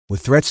With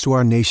threats to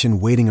our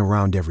nation waiting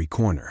around every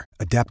corner,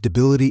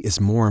 adaptability is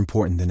more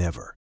important than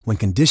ever. When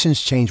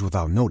conditions change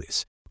without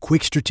notice,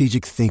 quick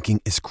strategic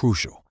thinking is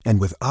crucial.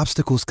 And with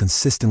obstacles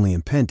consistently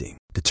impending,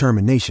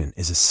 determination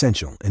is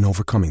essential in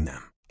overcoming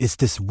them. It's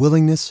this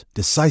willingness,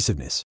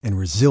 decisiveness, and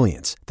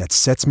resilience that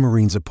sets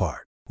Marines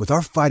apart. With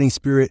our fighting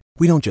spirit,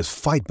 we don't just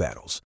fight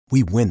battles,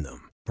 we win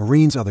them.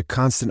 Marines are the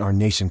constant our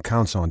nation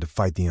counts on to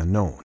fight the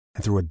unknown.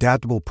 And through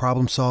adaptable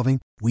problem solving,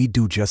 we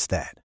do just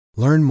that.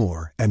 Learn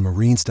more at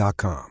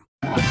marines.com.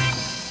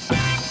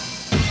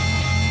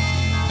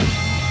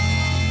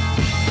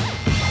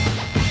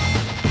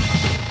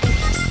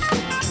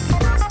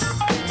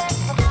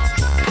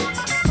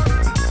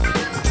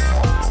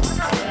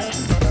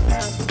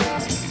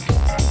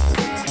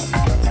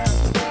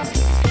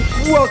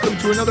 Welcome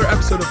to another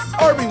episode of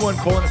RB1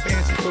 Colon, a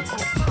fantasy football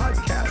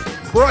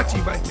podcast brought to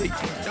you by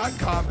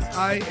FakeTeams.com.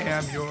 I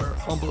am your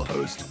humble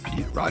host,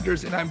 Pete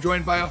Rogers, and I'm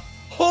joined by a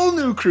whole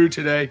new crew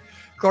today.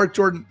 Clark,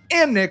 Jordan,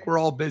 and Nick. We're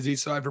all busy,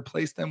 so I've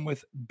replaced them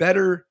with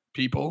better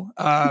people.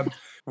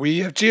 We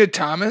have Gia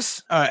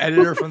Thomas,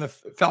 editor from the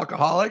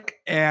Falcoholic,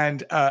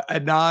 and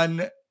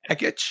Adnan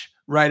Ekic,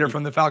 writer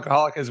from the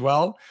Falcoholic as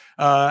well.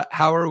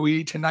 How are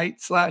we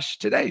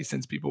tonight/today,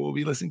 since people will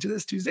be listening to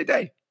this Tuesday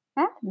day?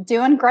 Yeah,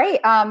 doing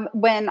great.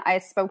 When I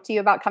spoke to you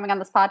about coming on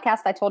this podcast,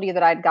 I told you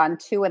that I'd gone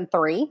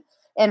 2-3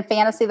 in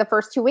fantasy the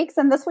first 2 weeks,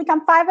 and this week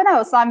I'm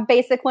 5-0. So I'm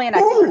basically an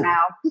expert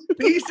now.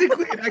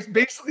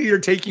 basically, you're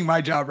taking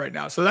my job right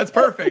now. So that's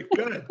perfect.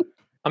 Good.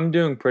 I'm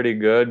doing pretty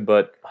good,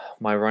 but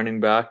my running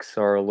backs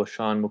are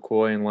LaShawn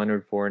McCoy and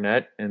Leonard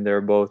Fournette, and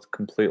they're both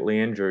completely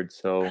injured.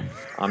 So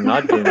I'm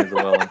not doing as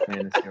well in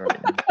fantasy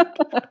right now.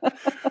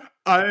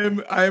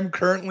 I am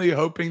currently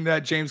hoping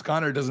that James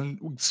Conner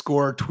doesn't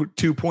score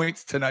 2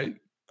 points tonight.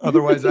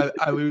 Otherwise,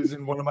 I lose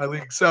in one of my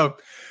leagues. So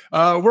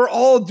we're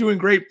all doing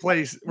great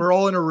place. We're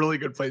all in a really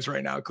good place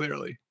right now,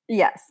 clearly.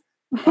 Yes.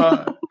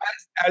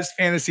 as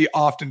fantasy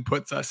often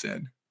puts us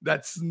in.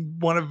 That's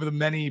one of the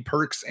many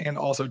perks and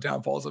also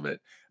downfalls of it.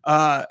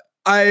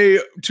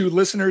 To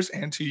listeners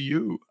and to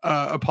you,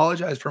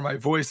 apologize for my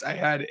voice. I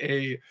had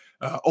a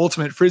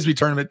ultimate Frisbee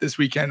tournament this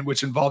weekend,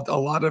 which involved a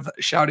lot of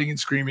shouting and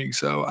screaming.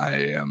 So I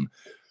am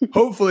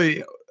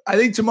hopefully, I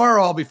think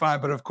tomorrow I'll be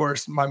fine. But of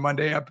course, my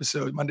Monday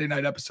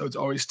night episodes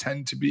always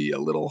tend to be a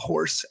little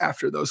hoarse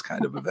after those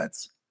kind of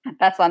events.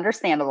 That's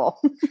understandable.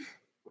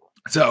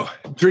 So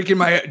drinking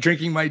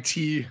my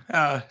tea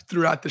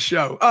throughout the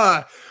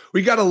show.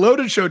 We got a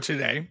loaded show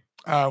today.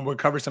 We'll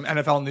cover some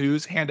NFL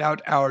news, hand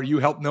out our You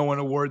Help No One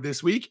award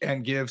this week,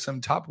 and give some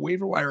top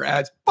waiver wire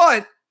ads.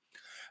 But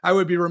I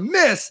would be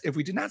remiss if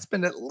we did not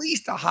spend at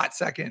least a hot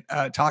second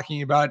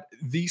talking about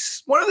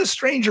one of the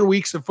stranger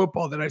weeks of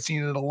football that I've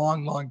seen in a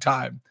long, long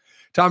time.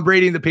 Tom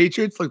Brady and the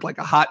Patriots looked like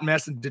a hot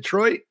mess in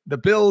Detroit. The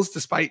Bills,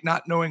 despite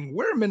not knowing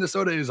where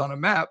Minnesota is on a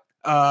map,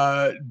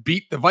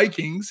 beat the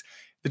Vikings.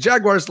 The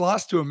Jaguars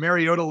lost to a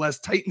Mariota-less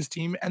Titans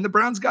team, and the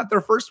Browns got their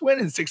first win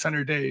in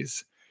 600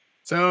 days.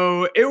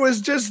 So it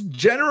was just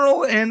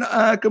general and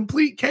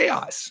complete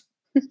chaos.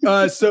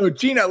 So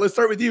Gina, let's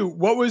start with you.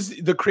 What was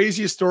the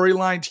craziest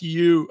storyline to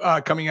you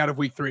coming out of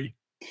week 3?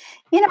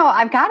 You know,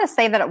 I've got to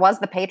say that it was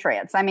the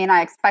Patriots. I mean,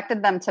 I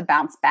expected them to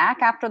bounce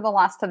back after the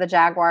loss to the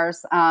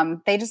Jaguars.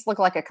 They just look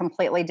like a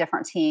completely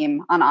different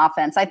team on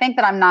offense. I think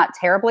that I'm not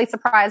terribly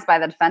surprised by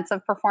the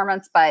defensive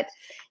performance, but,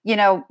 you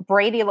know,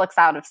 Brady looks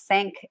out of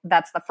sync.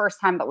 That's the first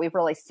time that we've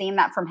really seen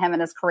that from him in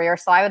his career.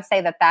 So I would say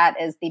that that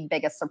is the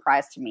biggest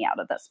surprise to me out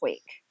of this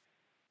week.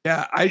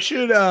 Yeah, I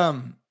should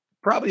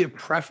probably have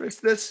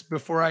prefaced this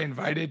before I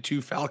invited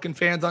 2 Falcon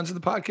fans onto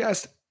the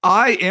podcast.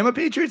 I am a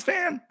Patriots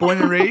fan, born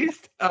and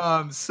raised.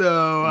 Oh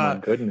my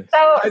goodness.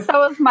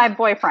 So is my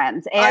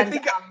boyfriend. And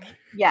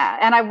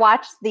and I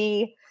watched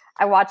the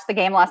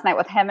game last night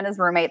with him and his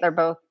roommate. They're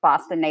both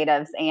Boston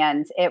natives,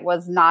 and it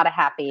was not a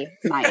happy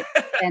night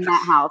in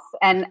that house.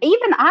 And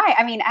even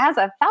I mean, as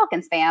a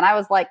Falcons fan, I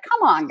was like,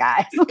 come on,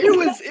 guys.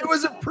 It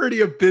was a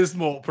pretty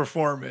abysmal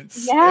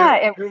performance. Yeah,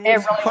 it was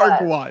really hard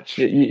to watch.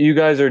 You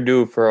guys are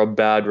due for a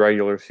bad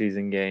regular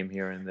season game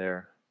here and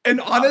there. And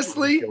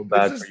honestly,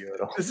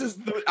 this is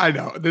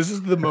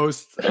the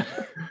most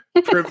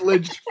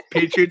privileged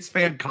Patriots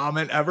fan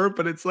comment ever.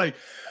 But it's like,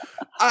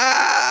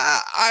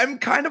 I'm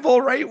kind of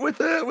all right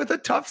with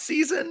a tough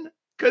season,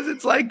 because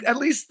it's like, at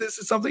least this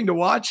is something to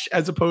watch,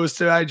 as opposed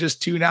to I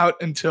just tune out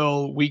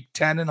until week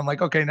 10 and I'm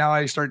like, okay, now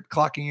I start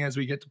clocking as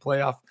we get to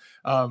playoff.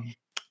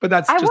 But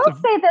that's I will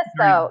say this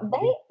though,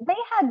 they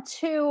had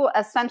 2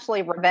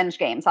 essentially revenge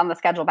games on the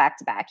schedule back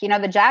to back. You know,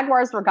 the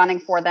Jaguars were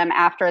gunning for them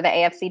after the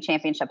AFC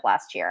Championship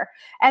last year,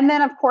 and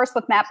then of course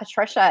with Matt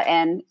Patricia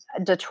in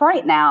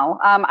Detroit now,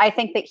 I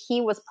think that he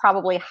was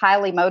probably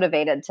highly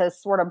motivated to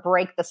sort of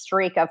break the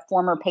streak of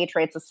former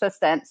Patriots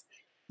assistants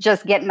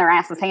just getting their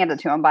asses handed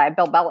to him by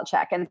Bill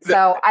Belichick. And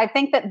so I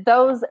think that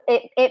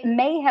it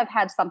may have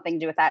had something to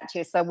do with that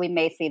too. So we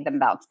may see them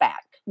bounce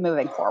back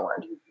moving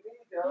forward.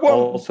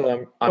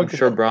 Also, I'm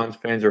sure Browns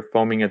fans are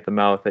foaming at the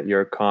mouth at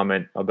your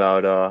comment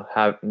about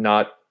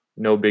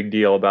no big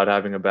deal about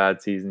having a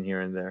bad season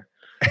here and there.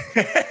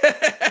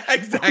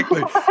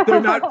 Exactly.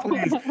 They're not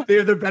pleased. They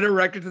have the better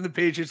record than the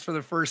Patriots for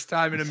the first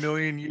time in a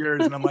million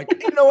years. And I'm like,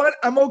 you know what?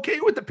 I'm okay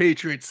with the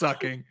Patriots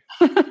sucking.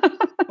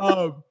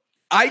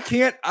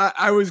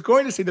 I was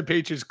going to say the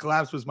Patriots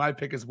collapse was my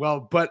pick as well,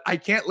 but I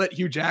can't let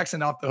Hugh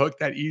Jackson off the hook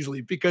that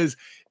easily because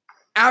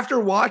after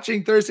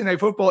watching Thursday Night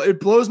Football, it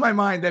blows my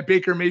mind that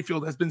Baker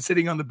Mayfield has been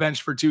sitting on the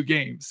bench for 2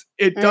 games.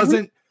 It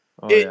doesn't,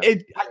 I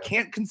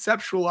can't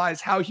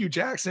conceptualize how Hugh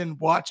Jackson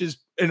watches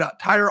an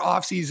entire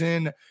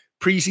offseason,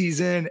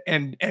 preseason,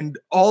 and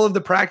all of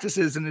the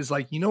practices and is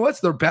like, you know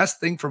what's the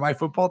best thing for my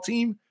football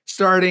team?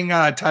 Starting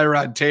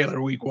Tyrod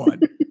Taylor week 1.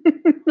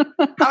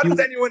 How does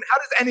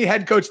any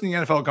head coach in the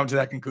NFL come to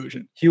that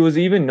conclusion? He was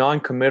even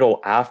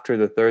non-committal after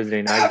the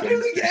Thursday night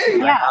game.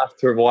 I have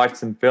to watch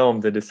some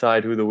film to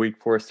decide who the week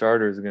 4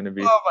 starter is going to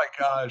be. Oh my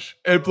gosh.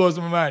 It blows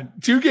my mind.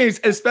 2 games,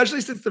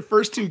 especially since the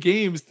first 2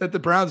 games that the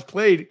Browns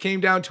played came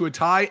down to a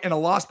tie and a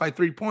loss by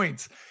 3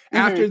 points.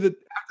 After the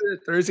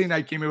Thursday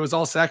night game, it was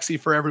all sexy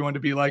for everyone to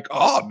be like,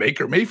 oh,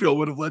 Baker Mayfield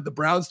would have led the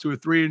Browns to a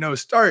 3-0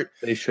 start.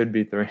 They should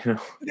be 3-0.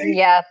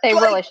 Yeah, they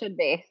really should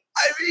be.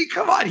 I mean,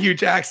 come on, Hugh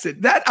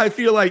Jackson. That I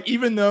feel like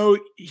even though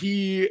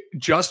he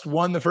just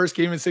won the first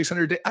game in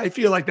 600 days, I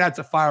feel like that's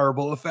a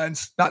fireable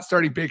offense, not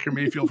starting Baker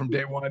Mayfield from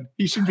day 1.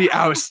 He should be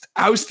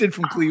ousted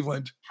from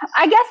Cleveland.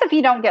 I guess if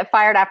you don't get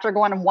fired after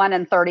going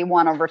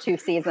 1-31 over 2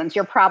 seasons,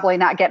 you're probably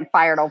not getting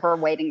fired over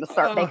waiting to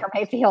start Baker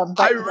Mayfield.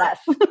 But yes.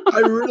 I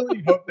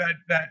really hope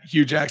that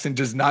Hugh Jackson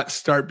does not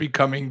start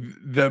becoming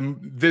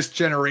this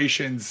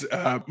generation's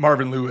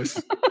Marvin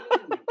Lewis.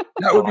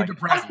 That would be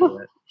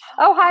depressing.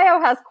 Ohio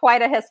has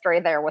quite a history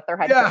there with their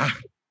head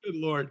coach. Good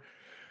Lord.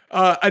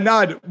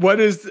 Anand, what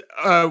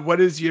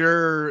is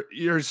your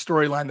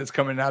storyline that's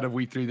coming out of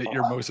week 3 that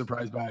you're most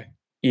surprised by?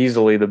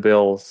 Easily the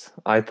Bills.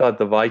 I thought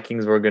the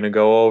Vikings were going to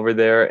go over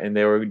there and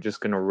they were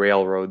just going to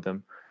railroad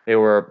them. They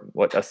were,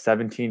 a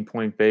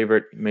 17-point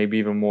favorite, maybe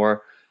even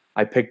more.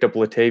 I picked up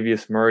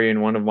Latavius Murray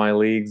in one of my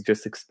leagues,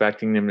 just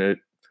expecting them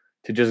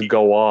to just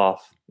go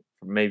off.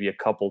 Maybe a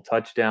couple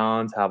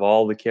touchdowns, have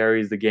all the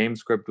carries. The game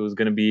script was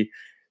going to be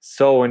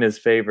so in his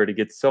favor to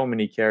get so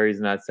many carries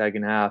in that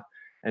second half.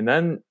 And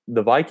then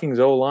the Vikings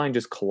O-line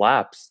just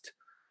collapsed.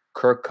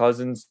 Kirk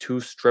Cousins, 2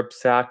 strip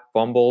sack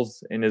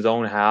fumbles in his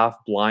own half,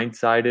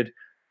 blindsided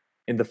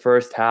in the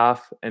first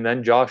half. And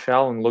then Josh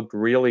Allen looked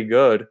really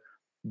good.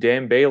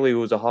 Dan Bailey, who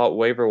was a hot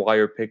waiver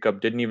wire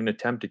pickup, didn't even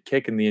attempt a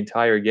kick in the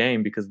entire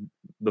game because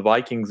the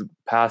Vikings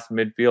passed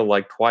midfield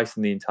like twice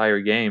in the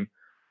entire game.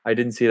 I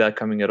didn't see that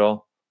coming at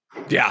all.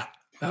 Yeah,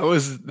 that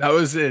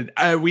was it.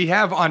 We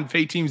have on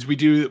Fake Teams, we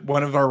do,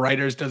 one of our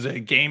writers does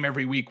a game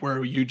every week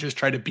where you just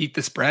try to beat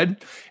the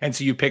spread. And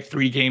so you pick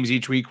 3 games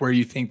each week where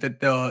you think that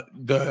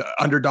the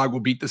underdog will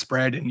beat the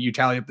spread and you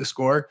tally up the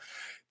score.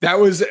 That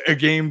was a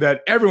game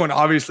that everyone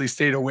obviously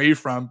stayed away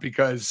from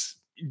because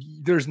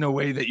there's no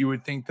way that you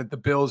would think that the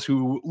Bills,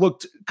 who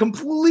looked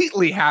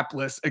completely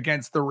hapless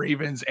against the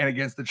Ravens and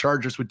against the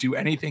Chargers, would do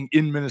anything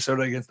in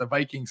Minnesota against the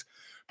Vikings.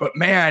 But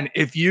man,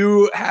 if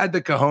you had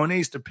the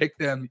cojones to pick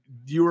them,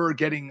 you were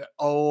getting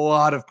a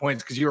lot of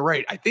points because you're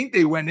right. I think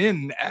they went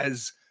in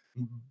as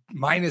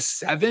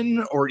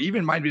 -7 or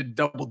even might be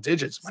double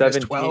digits,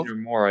 -12 or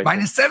more.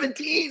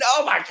 -17.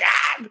 Oh my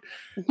God.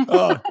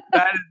 Oh,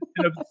 that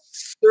is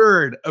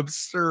an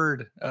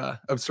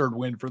absurd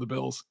win for the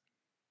Bills.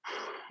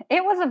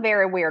 It was a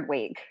very weird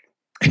week.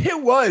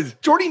 It was.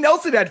 Jordy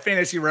Nelson had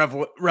fantasy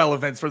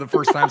relevance for the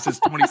first time since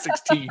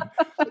 2016.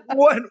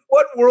 What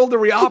world are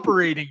we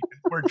operating in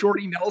where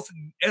Jordy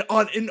Nelson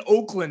in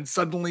Oakland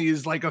suddenly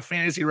is like a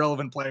fantasy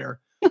relevant player?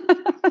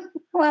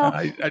 Well,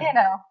 it's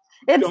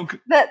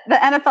the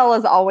NFL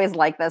is always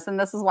like this, and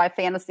this is why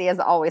fantasy is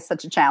always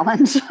such a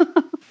challenge.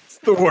 It's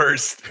the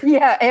worst.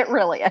 Yeah, it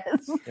really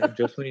is. Yeah,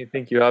 just when you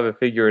think you have it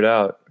figured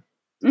out.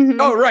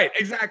 Mm-hmm. Oh, right.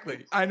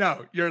 Exactly. I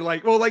know. You're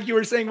like, well, like you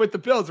were saying with the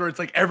Bills, where it's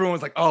like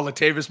everyone's like, oh,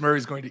 Latavius Murray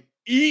is going to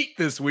eat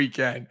this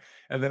weekend.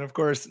 And then, of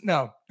course,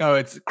 no,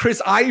 it's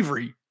Chris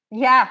Ivory.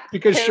 Yeah.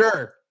 Because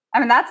sure. I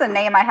mean, that's a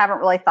name I haven't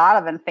really thought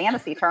of in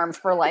fantasy terms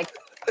for like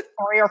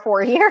 3 or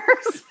 4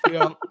 years.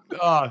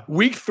 Yeah.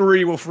 Week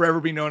 3 will forever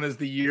be known as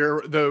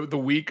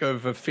the week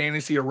of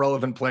fantasy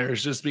irrelevant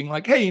players just being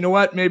like, hey, you know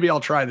what? Maybe I'll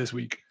try this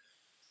week.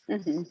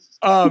 Mm-hmm.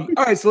 All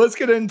right. So let's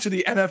get into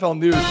the NFL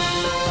news.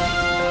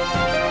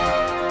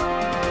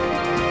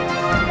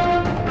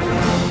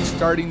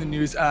 Starting the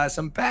news,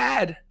 some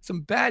bad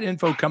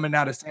info coming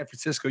out of San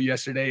Francisco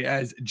yesterday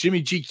as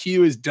Jimmy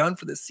GQ is done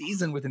for the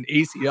season with an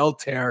ACL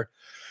tear.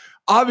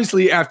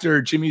 Obviously,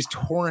 after Jimmy's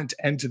torrent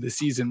end to the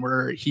season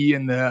where he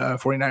and the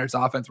 49ers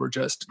offense were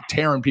just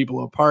tearing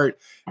people apart,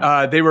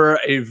 they were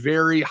a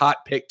very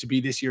hot pick to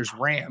be this year's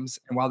Rams.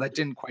 And while that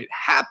didn't quite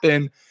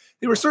happen,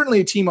 they were certainly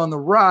a team on the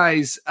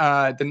rise.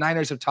 The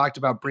Niners have talked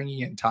about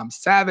bringing in Tom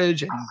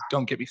Savage, and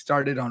don't get me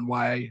started on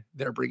why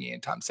they're bringing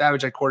in Tom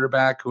Savage at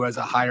quarterback, who has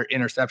a higher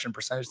interception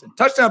percentage than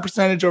touchdown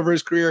percentage over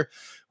his career.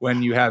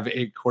 When you have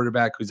a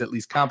quarterback who's at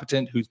least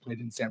competent, who's played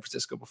in San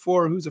Francisco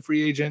before, who's a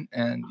free agent,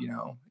 and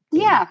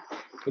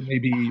could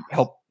maybe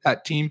help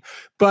that team.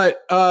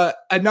 But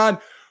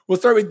Adnan, We'll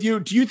start with you.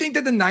 Do you think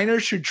that the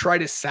Niners should try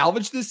to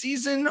salvage this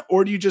season,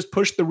 or do you just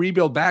push the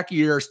rebuild back a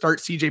year, start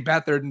CJ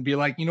Beathard and be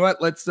like, you know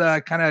what, let's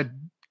kind of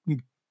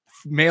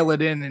mail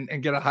it in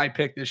and get a high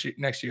pick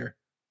next year?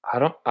 I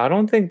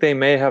don't think they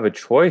may have a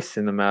choice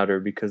in the matter,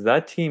 because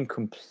that team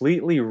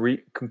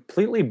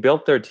completely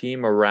built their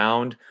team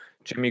around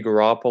Jimmy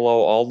Garoppolo,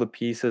 all the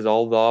pieces,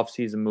 all the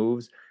offseason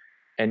moves.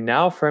 And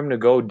now for him to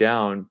go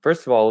down,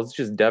 first of all, it's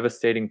just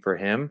devastating for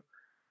him.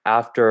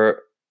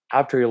 After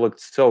he looked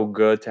so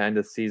good to end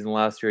the season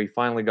last year, he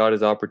finally got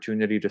his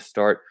opportunity to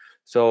start.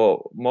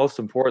 So most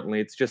importantly,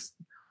 it's just,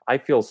 I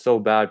feel so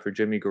bad for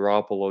Jimmy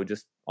Garoppolo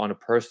just on a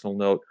personal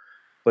note.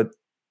 But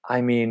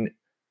I mean,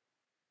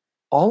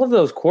 all of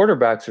those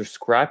quarterbacks are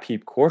scrap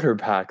heap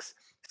quarterbacks.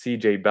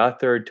 CJ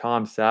Beathard,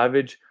 Tom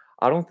Savage.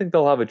 I don't think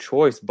they'll have a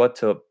choice but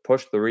to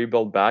push the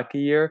rebuild back a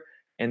year.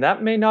 And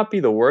that may not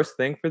be the worst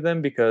thing for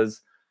them,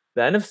 because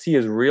the NFC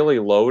is really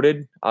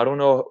loaded. I don't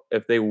know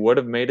if they would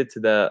have made it to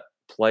the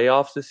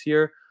playoffs this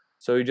year.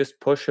 So you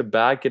just push it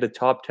back, get a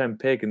top 10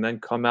 pick, and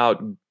then come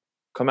out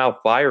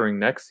firing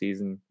next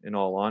season, in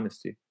all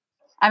honesty.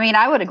 I mean,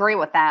 I would agree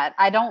with that.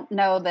 I don't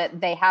know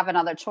that they have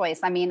another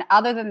choice. I mean,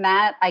 other than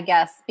that, I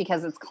guess,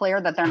 because it's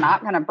clear that they're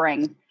not going to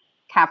bring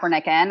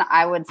Kaepernick in,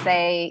 I would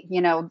say,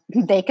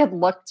 they could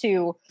look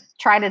to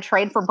try to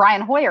trade for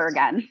Brian Hoyer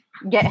again,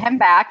 get him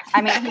back.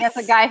 I mean, he is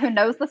a guy who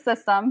knows the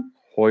system.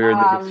 Hoyer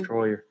the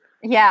Destroyer.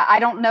 Yeah, I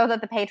don't know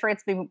that the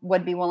Patriots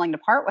would be willing to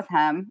part with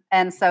him.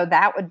 And so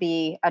that would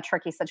be a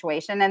tricky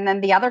situation. And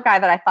then the other guy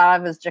that I thought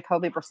of is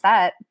Jacoby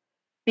Brissett,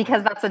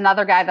 because that's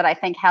another guy that I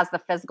think has the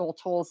physical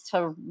tools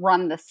to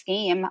run the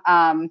scheme.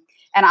 And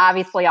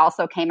obviously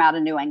also came out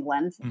of New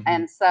England. Mm-hmm.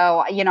 And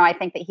so, I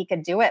think that he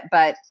could do it.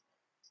 But,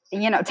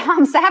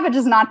 Tom Savage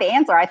is not the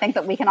answer. I think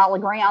that we can all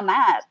agree on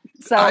that.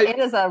 So it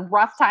is a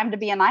rough time to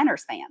be a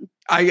Niners fan.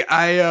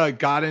 I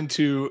got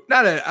into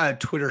not a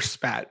Twitter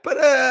spat, but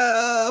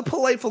a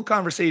politeful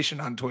conversation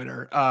on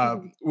Twitter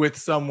with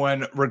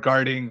someone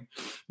regarding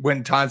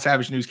when Tom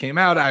Savage news came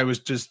out. I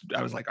was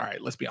like, all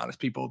right, let's be honest,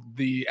 people.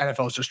 The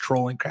NFL is just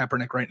trolling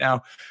Kaepernick right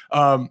now.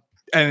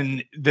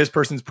 And this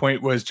person's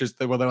point was just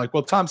that, they're like,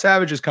 well, Tom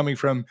Savage is coming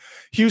from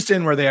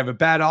Houston, where they have a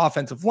bad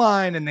offensive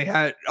line and they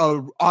had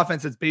an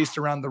offense that's based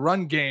around the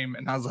run game.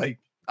 And I was like,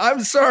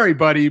 I'm sorry,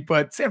 buddy,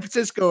 but San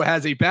Francisco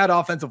has a bad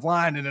offensive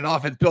line and an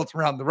offense built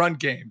around the run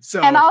game.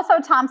 So, and also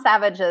Tom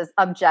Savage is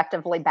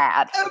objectively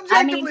bad.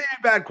 A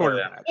bad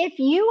quarterback. If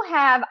you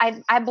have,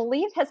 I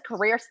believe his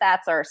career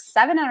stats are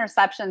 7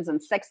 interceptions and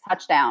 6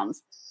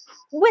 touchdowns,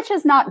 which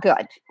is not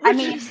good.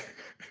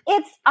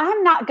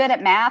 I'm not good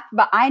at math,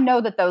 but I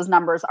know that those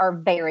numbers are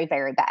very,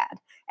 very bad.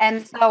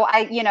 And so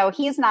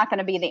he's not going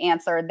to be the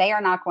answer. They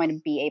are not going to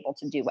be able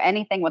to do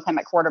anything with him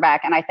at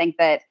quarterback. And I think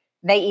that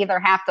they either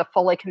have to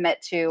fully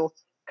commit to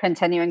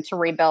continuing to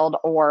rebuild,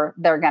 or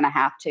they're going to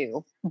have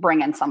to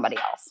bring in somebody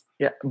else.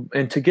 Yeah,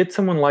 and to get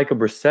someone like a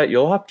Brissett,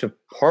 you'll have to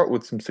part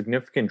with some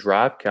significant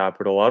draft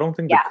capital. I don't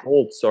think the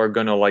Colts are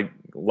going to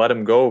let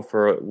him go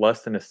for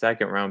less than a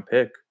second-round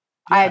pick.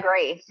 Yeah. I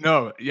agree.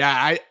 No,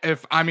 yeah.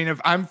 If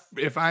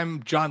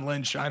I'm John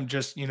Lynch, I'm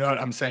just, what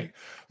I'm saying.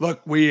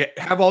 Look, we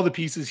have all the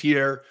pieces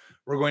here.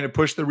 We're going to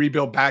push the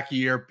rebuild back a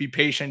year. Be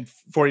patient,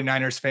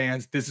 49ers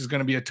fans. This is going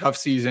to be a tough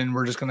season.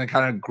 We're just going to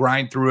kind of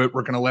grind through it.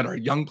 We're going to let our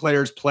young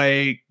players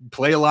play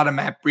a lot of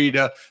Matt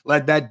Breida,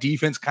 let that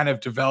defense kind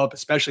of develop,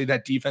 especially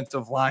that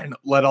defensive line.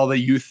 Let all the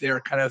youth there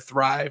kind of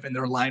thrive in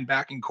their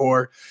linebacking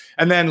core,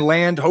 and then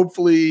land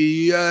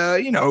hopefully,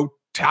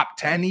 top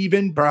 10,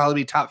 even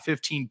probably top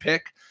 15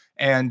 pick.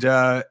 And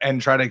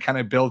try to kind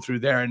of build through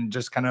there and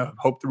just kind of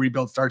hope the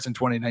rebuild starts in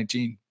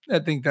 2019. I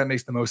think that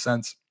makes the most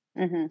sense.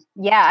 Mm-hmm.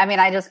 Yeah,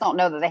 I just don't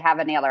know that they have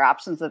any other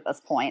options at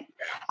this point.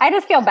 I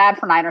just feel bad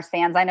for Niners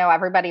fans. I know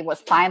everybody was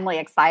finally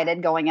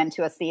excited going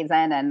into a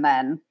season, and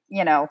then,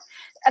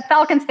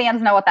 Falcons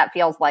fans know what that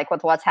feels like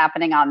with what's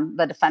happening on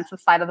the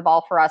defensive side of the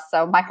ball for us.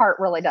 So my heart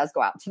really does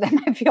go out to them.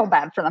 I feel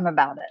bad for them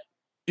about it.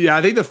 Yeah,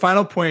 I think the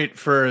final point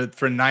for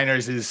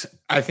Niners is,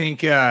 I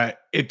think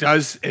it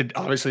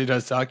obviously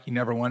does suck. You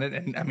never won it.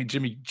 And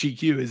Jimmy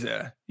GQ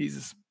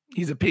is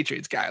he's a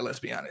Patriots guy, let's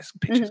be honest.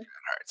 Patriots guy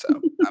at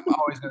heart. So I'm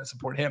always going to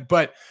support him.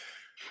 But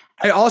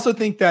I also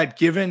think that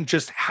given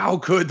just how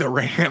good the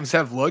Rams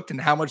have looked and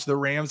how much the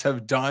Rams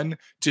have done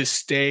to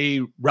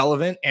stay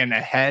relevant and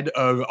ahead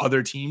of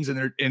other teams in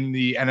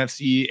the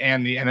NFC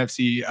and the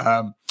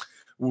NFC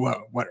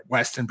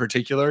West in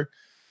particular,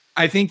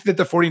 I think that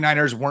the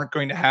 49ers weren't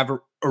going to have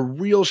a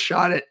real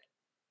shot at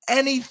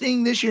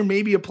anything this year,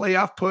 maybe a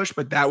playoff push,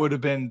 but that would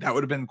have been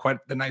quite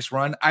the nice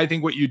run. I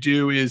think what you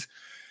do is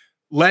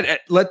let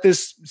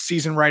this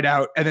season ride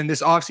out, and then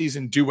this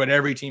offseason do what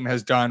every team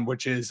has done,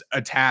 which is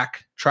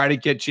attack, try to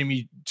get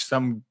Jimmy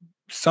some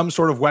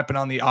sort of weapon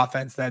on the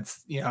offense.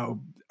 That's,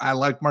 I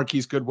like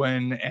Marquise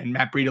Goodwin, and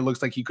Matt Breida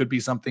looks like he could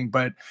be something,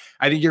 but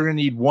I think you're going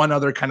to need one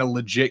other kind of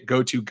legit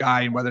go-to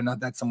guy, and whether or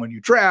not that's someone you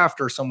draft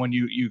or someone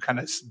you kind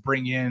of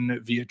bring in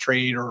via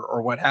trade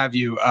or what have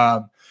you,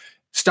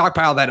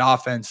 stockpile that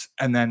offense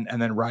and then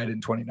ride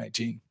in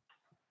 2019.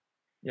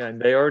 Yeah,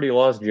 and they already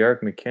lost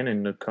Jerick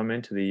McKinnon to come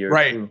into the year,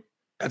 right? Too.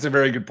 That's a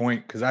very good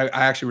point because I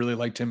actually really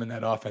liked him in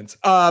that offense.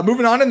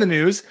 Moving on in the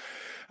news.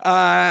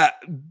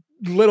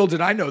 Little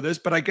did I know this,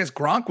 but I guess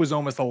Gronk was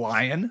almost a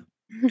Lion.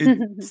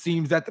 It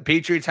seems that the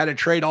Patriots had a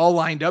trade all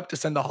lined up to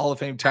send the Hall of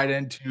Fame tight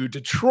end to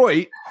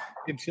Detroit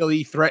until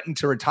he threatened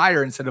to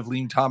retire instead of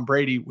leaving Tom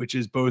Brady, which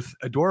is both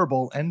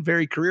adorable and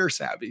very career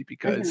savvy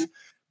because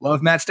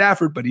love Matt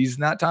Stafford, but he's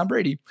not Tom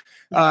Brady.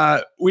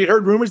 We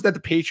heard rumors that the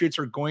Patriots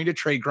were going to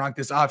trade Gronk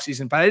this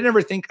offseason, but I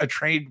never think a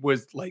trade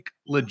was like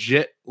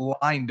legit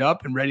lined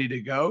up and ready to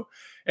go.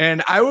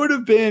 And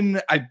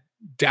I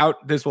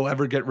doubt this will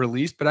ever get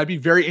released, but I'd be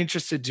very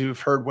interested to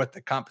have heard what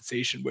the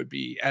compensation would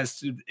be as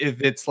to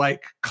if it's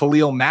like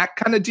Khalil Mack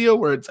kind of deal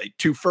where it's like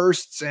 2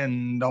 firsts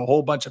and a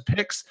whole bunch of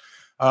picks,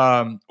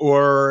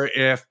 or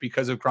if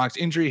because of Gronk's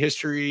injury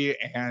history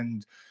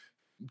and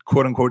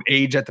quote unquote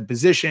age at the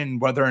position,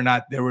 whether or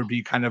not there would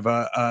be kind of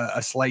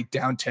a slight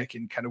downtick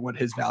in kind of what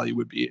his value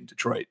would be in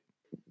Detroit.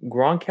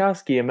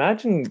 Gronkowski,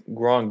 imagine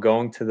Gronk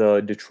going to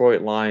the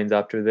Detroit Lions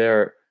after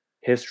their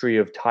history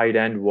of tight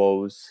end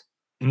woes.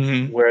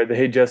 Where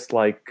they just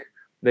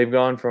they've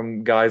gone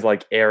from guys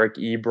like Eric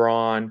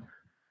Ebron,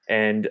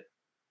 and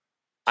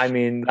I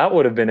mean that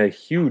would have been a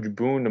huge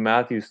boon to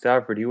Matthew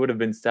Stafford. He would have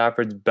been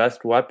Stafford's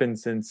best weapon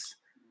since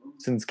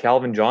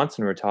Calvin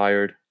Johnson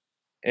retired,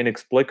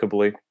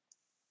 inexplicably.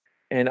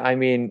 And I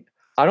mean,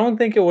 I don't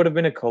think it would have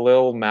been a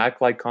Khalil Mack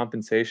like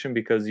compensation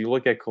because you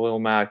look at Khalil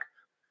Mack,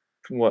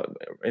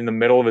 in the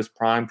middle of his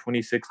prime,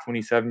 26,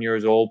 27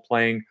 years old,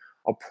 playing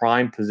a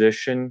prime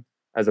position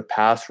as a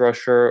pass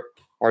rusher.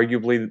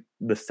 Arguably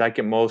the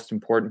second most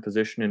important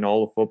position in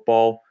all of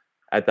football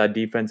at that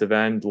defensive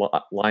end,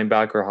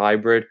 linebacker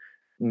hybrid.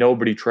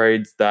 Nobody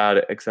trades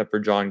that except for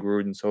John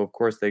Gruden. So, of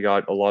course, they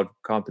got a lot of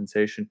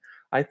compensation.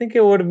 I think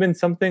it would have been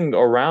something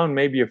around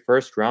maybe a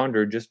first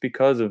rounder just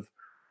because of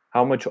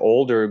how much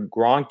older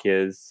Gronk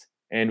is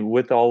and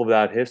with all of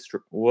that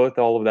history, with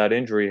all of that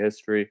injury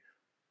history.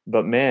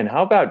 But, man,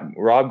 how about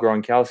Rob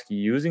Gronkowski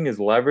using his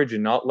leverage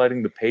and not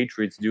letting the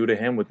Patriots do to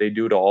him what they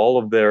do to all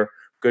of their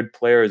good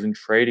players and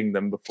trading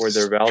them before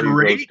their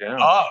value goes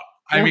down.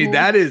 I mean,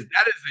 that is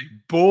a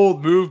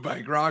bold move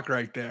by Gronk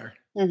right there.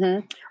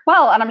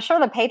 Well, and I'm sure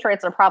the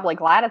Patriots are probably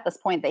glad at this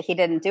point that he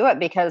didn't do it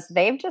because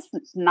they've just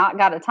not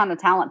got a ton of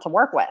talent to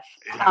work with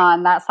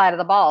on that side of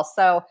the ball.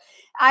 So,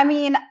 I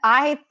mean,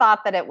 I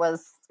thought that it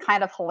was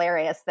kind of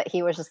hilarious that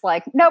he was just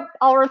like, nope,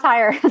 I'll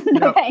retire.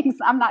 No thanks.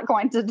 I'm not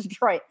going to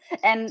Detroit.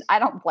 And I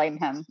don't blame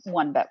him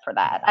one bit for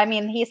that. I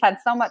mean, he's had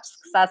so much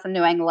success in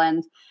New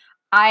England.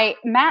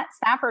 Matt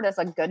Stafford is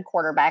a good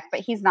quarterback, but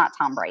he's not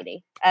Tom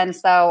Brady. And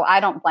so I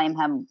don't blame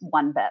him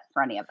one bit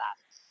for any of that.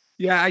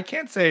 Yeah, I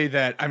can't say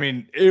that. I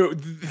mean,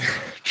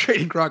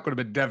 trading Gronk would have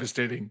been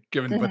devastating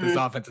given what this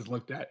offense has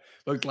looked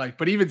like.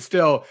 But even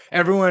still,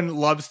 everyone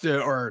loves to,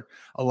 or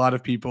a lot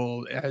of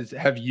people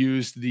have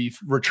used the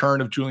return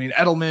of Julian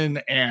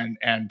Edelman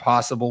and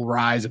possible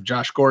rise of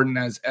Josh Gordon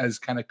as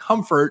kind of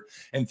comfort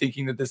and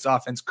thinking that this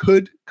offense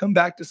could come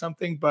back to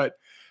something. But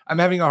I'm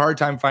having a hard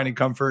time finding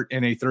comfort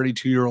in a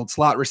 32-year-old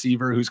slot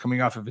receiver who's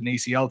coming off of an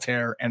ACL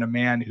tear and a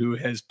man who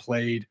has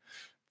played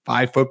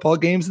 5 football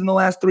games in the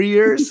last 3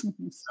 years.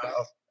 So,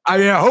 I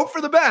mean, I hope for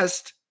the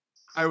best.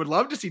 I would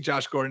love to see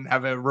Josh Gordon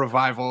have a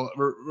revival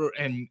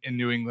in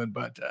New England,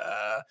 but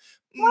I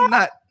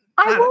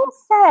will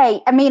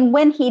say, I mean,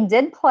 when he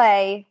did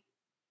play,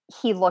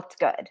 he looked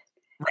good.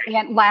 Right.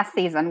 And last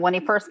season when he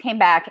first came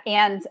back,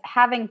 and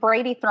having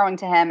Brady throwing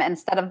to him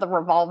instead of the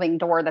revolving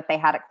door that they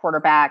had at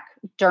quarterback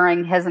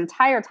during his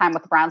entire time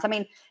with the Browns. I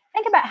mean,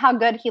 think about how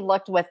good he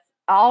looked with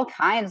all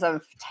kinds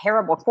of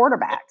terrible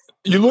quarterbacks.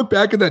 You look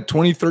back at that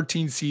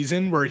 2013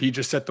 season where he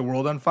just set the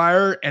world on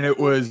fire, and it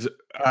was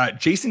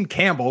Jason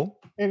Campbell,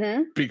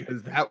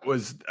 because that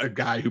was a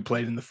guy who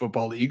played in the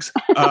football leagues.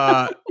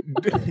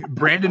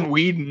 Brandon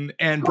Weeden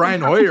and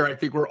Brian Hoyer, I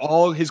think, were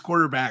all his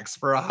quarterbacks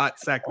for a hot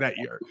sec that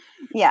year.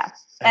 Yeah.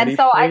 And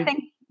so I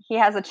think he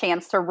has a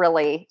chance to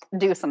really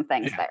do some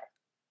things there.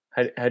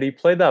 Had he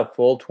played that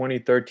full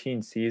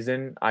 2013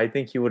 season, I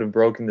think he would have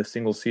broken the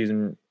single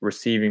season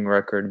receiving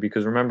record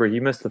because remember, he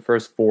missed the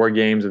first 4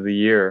 games of the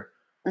year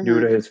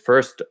due to his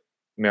first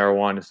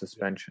marijuana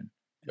suspension.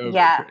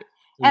 Yeah.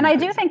 And I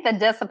do think the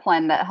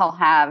discipline that he'll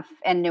have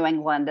in New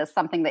England is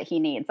something that he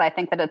needs. I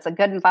think that it's a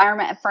good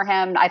environment for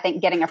him. I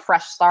think getting a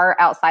fresh start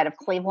outside of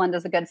Cleveland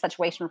is a good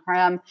situation for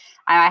him.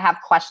 I have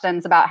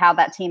questions about how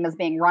that team is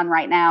being run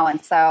right now.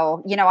 And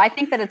so, I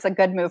think that it's a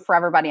good move for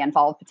everybody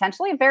involved.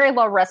 Potentially very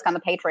low risk on the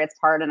Patriots'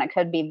 part, and it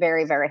could be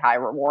very, very high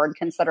reward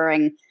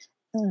considering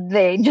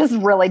they just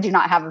really do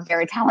not have a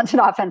very talented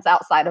offense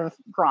outside of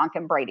Gronk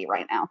and Brady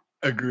right now.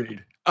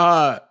 Agreed.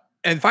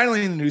 And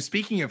finally, in the news,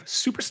 speaking of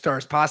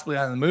superstars possibly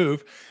on the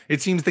move,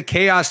 it seems the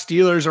Chaos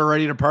Steelers are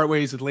ready to part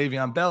ways with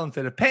Le'Veon Bell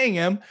instead of paying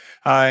him.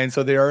 And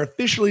so they are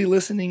officially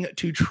listening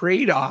to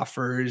trade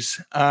offers.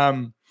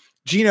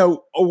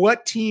 Gino,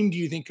 what team do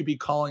you think could be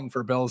calling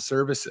for Bell's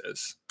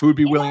services? Who would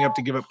be willing up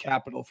to give up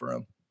capital for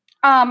him?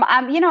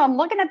 I'm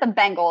looking at the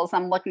Bengals.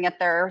 I'm looking at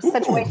their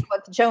situation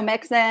with Joe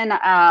Mixon.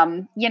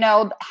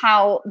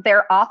 How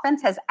their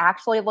offense has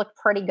actually looked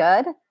pretty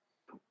good.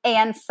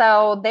 And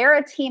so they're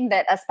a team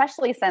that,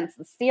 especially since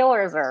the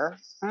Steelers are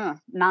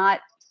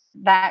not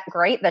that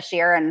great this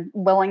year and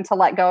willing to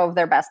let go of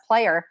their best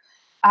player,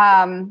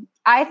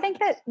 I think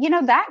that,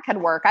 that could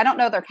work. I don't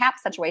know their cap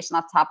situation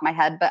off the top of my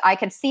head, but I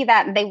could see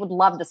that, and they would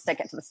love to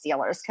stick it to the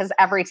Steelers because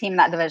every team in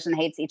that division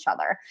hates each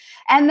other.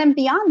 And then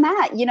beyond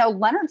that,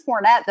 Leonard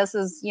Fournette,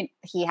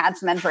 he had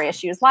some injury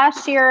issues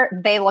last year.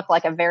 They look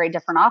like a very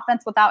different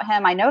offense without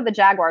him. I know the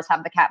Jaguars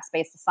have the cap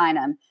space to sign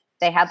him.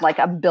 They had like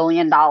 $1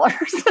 billion.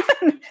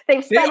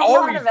 They've spent a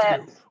lot of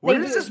it. Where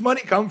does this money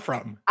come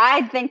from?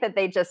 I think that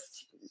they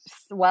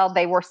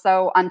they were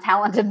so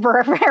untalented for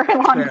a very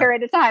long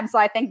period of time. So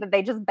I think that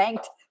they just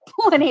banked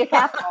plenty of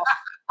capital.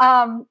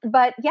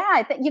 But yeah,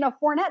 I think,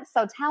 Fournette's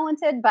so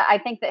talented, but I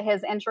think that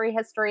his injury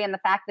history and the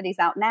fact that he's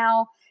out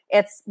now,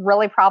 it's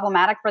really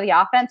problematic for the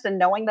offense. And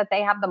knowing that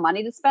they have the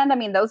money to spend, I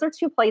mean, those are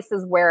two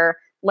places where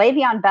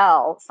Le'Veon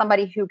Bell,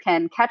 somebody who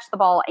can catch the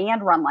ball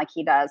and run like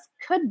he does,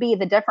 could be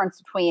the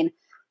difference between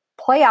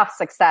playoff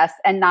success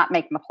and not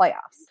making the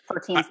playoffs for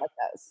teams like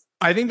those.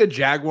 I think the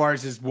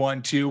Jaguars is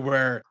one too,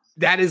 where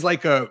that is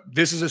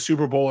this is a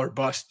Super Bowl or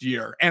bust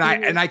year. And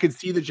I could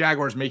see the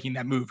Jaguars making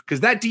that move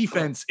because that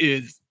defense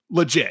is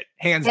legit,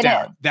 hands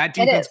down. That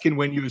defense can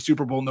win you a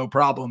Super Bowl, no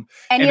problem.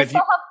 And you still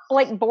have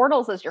Blake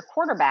Bortles as your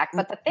quarterback.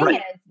 But the thing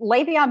is,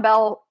 Le'Veon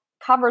Bell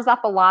covers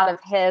up a lot of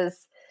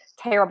his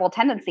terrible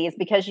tendencies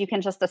because you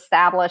can just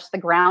establish the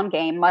ground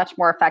game much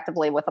more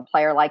effectively with a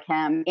player like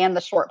him and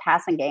the short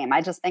passing game.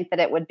 I just think that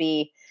it would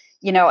be,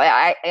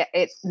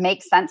 it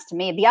makes sense to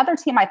me. The other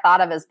team I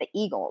thought of is the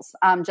Eagles,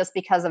 just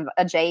because of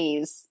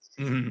Ajayi's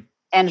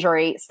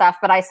injury stuff,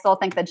 but I still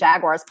think the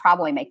Jaguars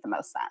probably make the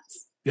most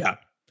sense. Yeah.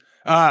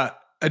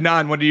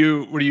 Adnan, what are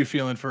you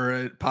feeling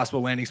for a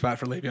possible landing spot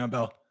for Le'Veon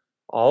Bell?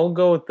 I'll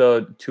go with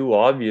the two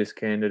obvious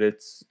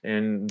candidates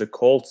in the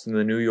Colts and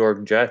the New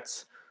York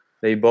Jets.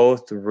 They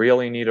both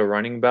really need a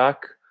running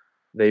back.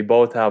 They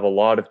both have a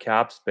lot of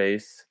cap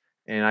space.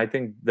 And I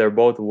think they're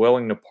both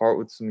willing to part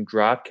with some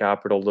draft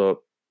capital to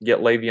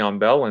get Le'Veon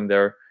Bell in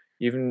there.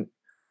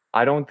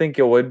 I don't think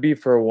it would be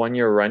for a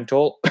 1-year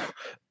rental,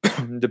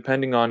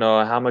 depending on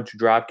how much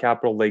draft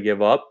capital they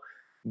give up.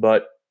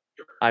 But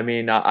I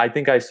mean, I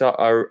think I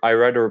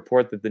read a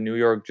report that the New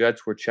York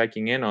Jets were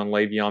checking in on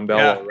Le'Veon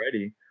Bell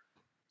already.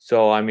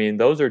 So, I mean,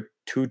 those are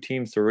two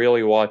teams to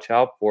really watch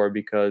out for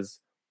because,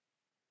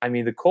 I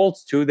mean, the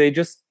Colts, too, they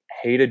just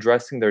hate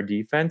addressing their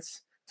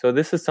defense. So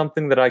this is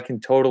something that I can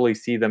totally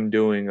see them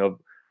doing,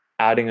 of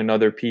adding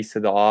another piece to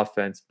the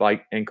offense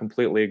and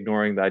completely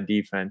ignoring that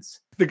defense.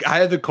 I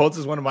had the Colts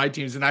as one of my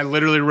teams, and I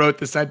literally wrote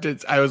the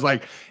sentence. I was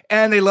like,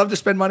 and they love to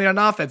spend money on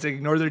offense and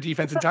ignore their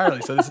defense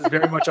entirely. So this is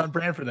very much on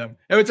brand for them.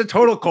 And it's a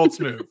total Colts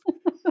move.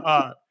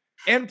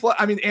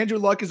 Andrew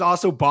Luck is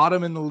also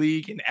bottom in the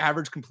league in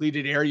average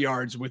completed air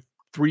yards with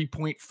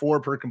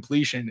 3.4 per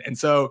completion. And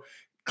so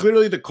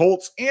clearly the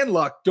Colts and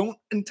Luck don't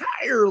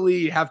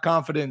entirely have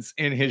confidence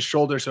in his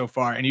shoulder so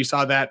far. And you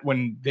saw that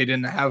when they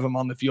didn't have him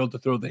on the field to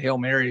throw the Hail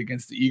Mary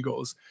against the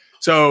Eagles.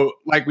 So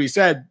like we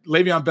said,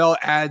 Le'Veon Bell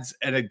adds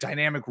a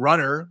dynamic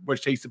runner,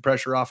 which takes the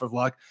pressure off of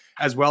Luck,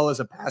 as well as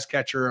a pass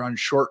catcher on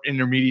short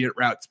intermediate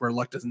routes where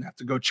Luck doesn't have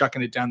to go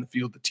chucking it down the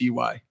field to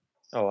TY.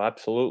 Oh,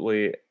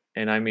 absolutely.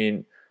 And I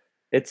mean,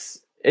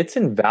 it's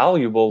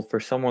invaluable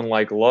for someone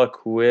like Luck,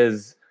 who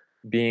is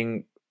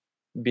being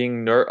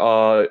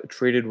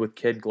treated with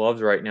kid gloves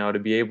right now, to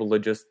be able to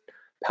just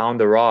pound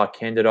the rock,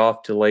 hand it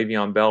off to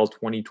Le'Veon Bell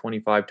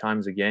 20-25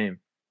 times a game.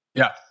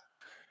 Yeah.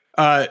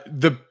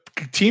 The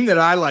team that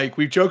I like,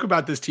 we joke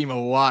about this team a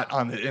lot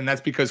and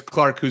that's because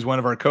Clark, who's one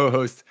of our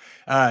co-hosts,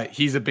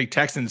 he's a big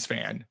Texans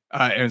fan.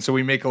 And so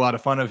we make a lot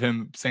of fun of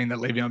him saying that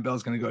Le'Veon Bell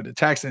is going to go to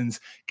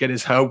Texans, get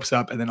his hopes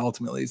up, and then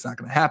ultimately it's not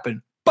going to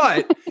happen.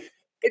 But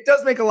it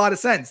does make a lot of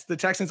sense. The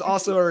Texans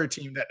also are a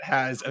team that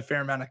has a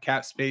fair amount of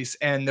cap space,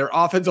 and their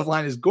offensive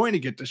line is going to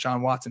get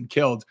Deshaun Watson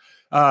killed.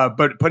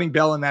 But putting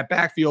Bell in that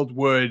backfield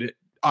would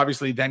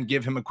obviously then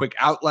give him a quick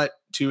outlet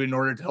in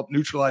order to help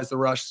neutralize the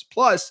rush.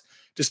 Plus,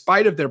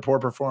 despite of their poor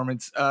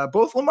performance,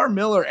 both Lamar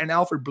Miller and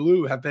Alfred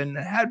Blue have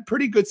had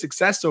pretty good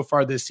success so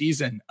far this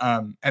season.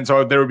 And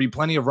so there would be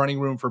plenty of running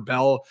room for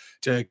Bell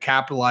to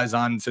capitalize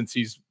on, since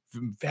he's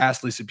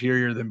vastly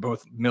superior than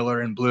both Miller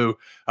and Blue.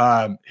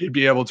 He'd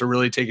be able to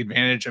really take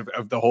advantage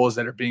of the holes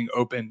that are being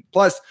open.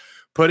 Plus,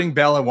 putting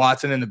Bell and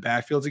Watson in the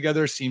backfield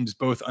together seems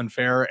both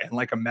unfair and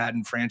like a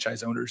Madden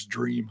franchise owner's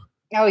dream.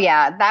 Oh,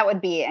 yeah, that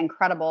would be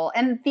incredible.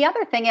 And the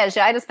other thing is,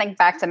 I just think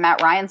back to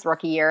Matt Ryan's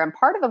rookie year, and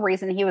part of the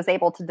reason he was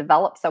able to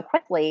develop so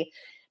quickly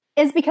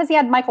is because he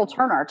had Michael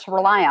Turner to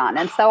rely on.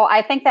 And so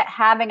I think that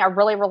having a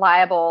really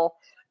reliable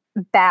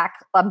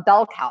back, a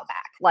bell cow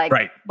back, like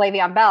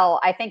Le'Veon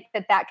Bell, I think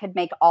that could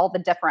make all the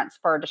difference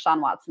for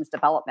Deshaun Watson's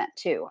development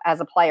too,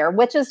 as a player,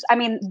 which is, I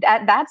mean,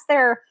 that's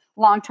their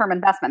long-term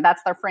investment.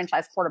 That's their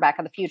franchise quarterback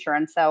of the future.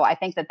 And so I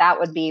think that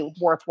would be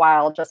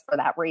worthwhile just for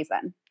that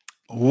reason.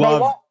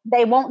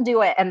 They won't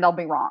do it, and they'll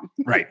be wrong.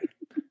 Right.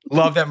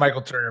 Love that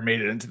Michael Turner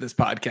made it into this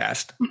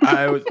podcast.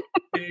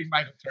 big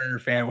Michael Turner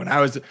fan. When I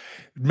was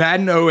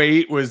Madden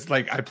 08 was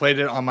like, I played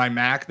it on my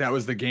Mac. That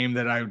was the game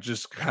that I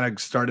just kind of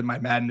started my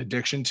Madden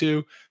addiction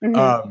to.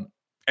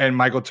 And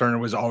Michael Turner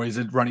was always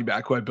a running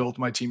back who I built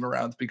my team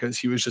around because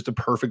he was just a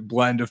perfect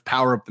blend of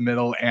power up the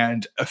middle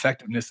and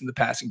effectiveness in the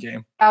passing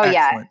game. Oh,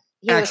 Excellent.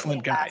 yeah.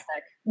 Excellent guy.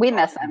 We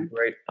miss him.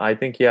 Great. I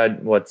think he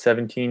had,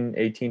 17,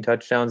 18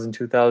 touchdowns in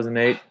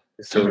 2008?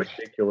 It's a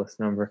ridiculous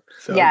number.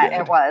 So yeah,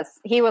 good. it was.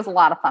 He was a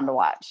lot of fun to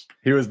watch.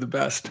 He was the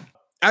best.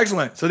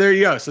 Excellent. So there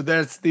you go. So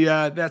that's the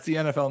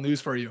NFL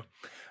news for you.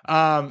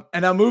 And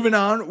now moving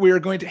on, we are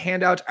going to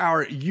hand out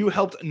our You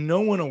Helped No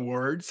One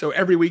award. So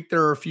every week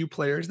there are a few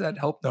players that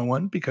helped no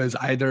one because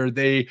either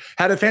they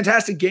had a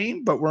fantastic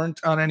game but weren't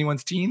on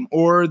anyone's team,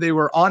 or they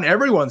were on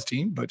everyone's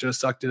team but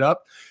just sucked it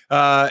up.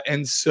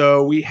 And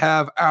so we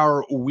have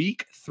our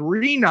week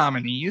 3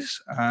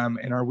 nominees,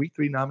 and our week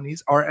 3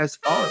 nominees are as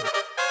follows.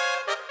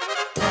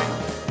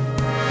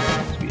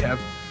 We have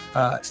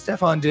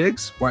Stephon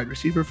Diggs, wide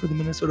receiver for the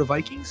Minnesota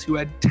Vikings, who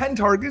had 10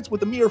 targets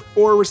with a mere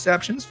 4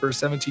 receptions for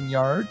 17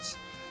 yards.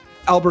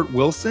 Albert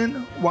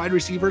Wilson, wide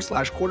receiver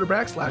 /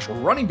 quarterback /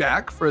 running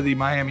back for the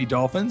Miami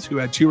Dolphins, who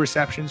had 2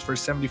 receptions for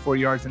 74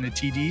 yards and a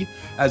TD,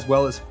 as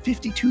well as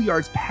 52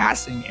 yards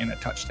passing and a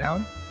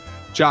touchdown.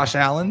 Josh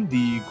Allen,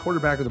 the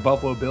quarterback of the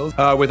Buffalo Bills,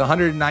 with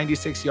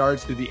 196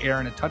 yards through the air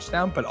and a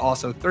touchdown, but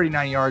also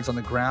 39 yards on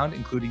the ground,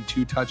 including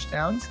 2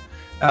 touchdowns.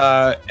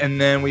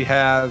 And then we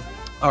have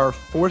our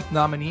 4th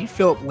nominee,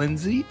 Philip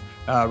Lindsay,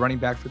 running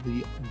back for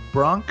the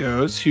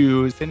Broncos,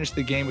 who finished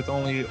the game with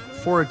only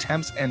 4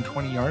 attempts and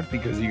 20 yards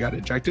because he got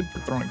ejected for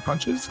throwing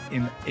punches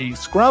in a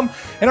scrum.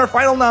 And our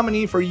final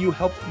nominee for You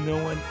Helped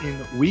No One in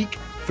week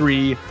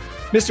 3,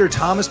 Mr.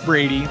 Thomas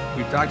Brady.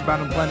 We've talked about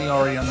him plenty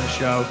already on this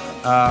show.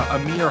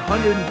 A mere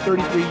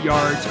 133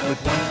 yards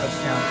with 1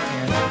 touchdown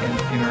and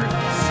an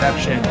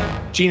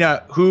interception.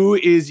 Gina, who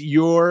is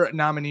your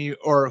nominee,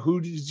 or who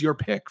is your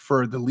pick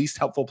for the least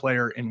helpful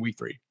player in week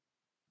 3?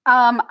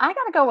 I got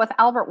to go with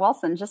Albert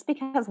Wilson just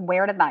because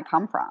where did that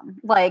come from?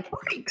 Like,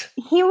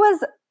 he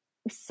was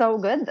so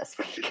good this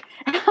week.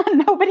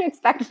 Nobody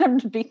expected him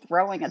to be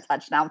throwing a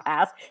touchdown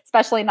pass,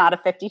 especially not a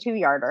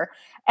 52-yarder.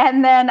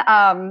 And then,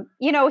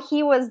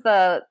 he was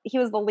the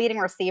leading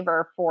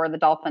receiver for the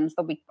Dolphins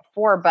the week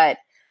before, but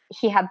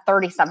he had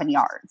 37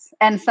 yards.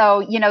 And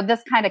so,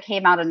 this kind of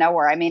came out of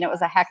nowhere. I mean, it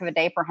was a heck of a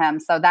day for him.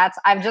 So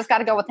I've just got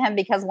to go with him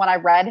because when I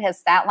read his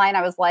stat line,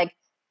 I was like,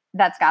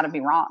 that's got to be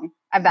wrong.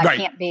 That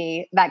can't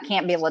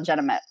be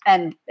legitimate.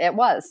 And it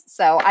was.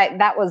 So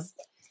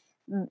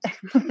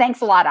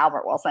thanks a lot,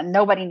 Albert Wilson.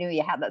 Nobody knew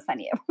you had this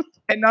in you.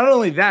 And not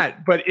only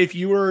that, but if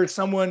you were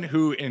someone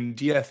who in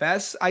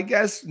DFS, I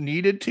guess,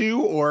 needed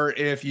to, or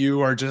if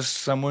you are just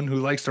someone who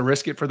likes to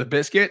risk it for the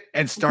basket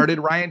and started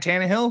Ryan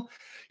Tannehill,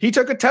 he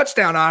took a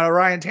touchdown out of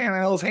Ryan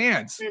Tannehill's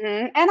hands.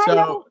 Mm-hmm. And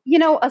so, I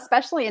know,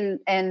 especially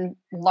in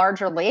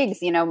larger leagues,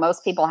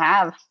 most people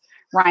have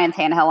Ryan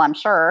Tannehill, I'm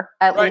sure,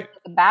 at least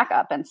the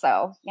backup. And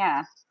so,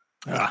 yeah.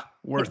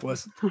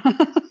 Worthless.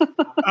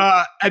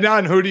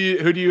 Adnan, who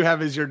do you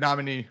have as your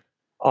nominee?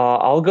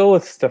 I'll go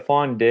with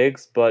Stephon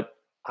Diggs, but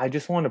I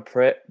just want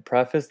to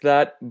preface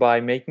that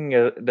by making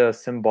the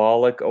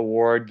symbolic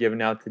award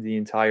given out to the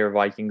entire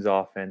Vikings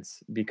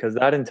offense, because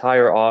that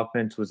entire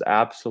offense was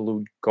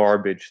absolute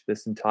garbage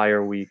this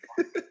entire week.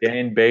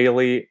 Dan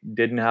Bailey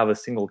didn't have a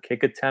single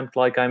kick attempt,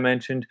 like I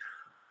mentioned.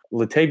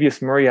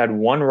 Latavius Murray had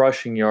 1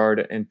 rushing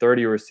yard and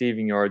 30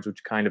 receiving yards,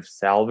 which kind of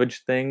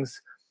salvaged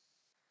things.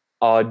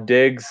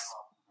 Diggs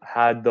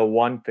had the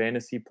 1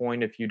 fantasy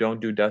point if you don't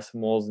do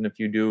decimals, and if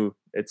you do,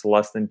 it's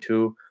less than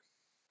 2.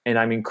 And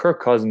I mean,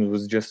 Kirk Cousins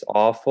was just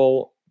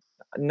awful.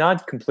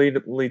 Not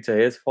completely to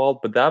his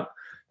fault, but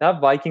that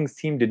Vikings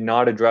team did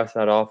not address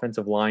that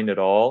offensive line at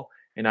all.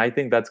 And I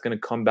think that's going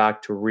to come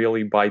back to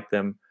really bite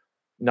them,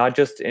 not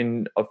just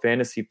in a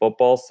fantasy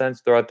football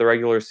sense throughout the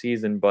regular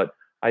season, but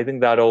I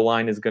think that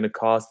O-line is going to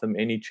cost them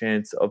any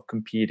chance of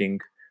competing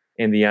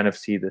in the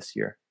NFC this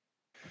year.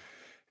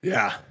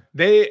 Yeah,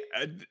 they,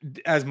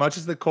 as much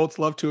as the Colts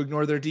love to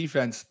ignore their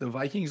defense, the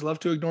Vikings love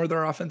to ignore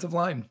their offensive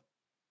line.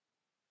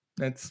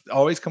 That's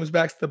always comes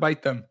back to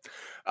bite them.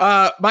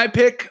 My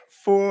pick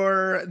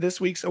for this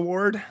week's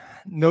award,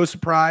 no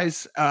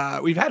surprise.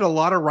 We've had a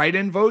lot of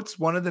write-in votes,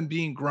 one of them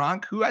being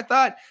Gronk, who I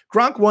thought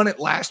Gronk won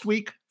it last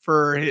week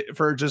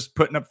for just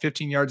putting up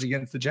 15 yards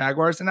against the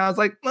Jaguars. And I was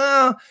like,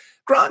 well,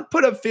 Gronk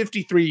put up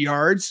 53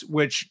 yards,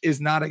 which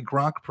is not a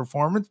Gronk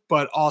performance,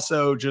 but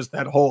also just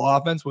that whole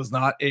offense was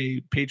not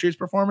a Patriots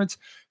performance.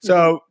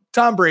 So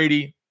Tom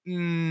Brady,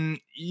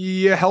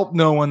 you helped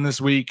no one this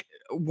week.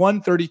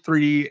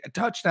 133, a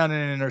touchdown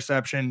and an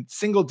interception,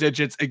 single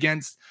digits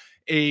against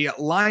a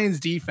Lions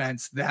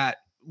defense that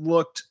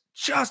looked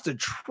just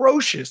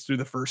atrocious through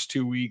the first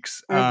 2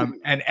 weeks.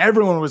 And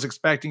everyone was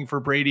expecting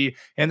for Brady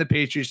and the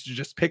Patriots to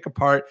just pick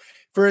apart.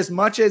 For as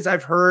much as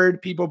I've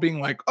heard people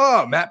being like,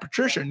 oh, Matt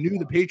Patricia knew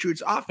the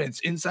Patriots offense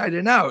inside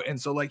and out. And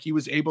so like he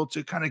was able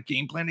to kind of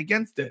game plan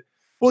against it.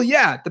 Well,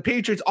 yeah, the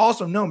Patriots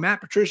also know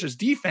Matt Patricia's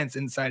defense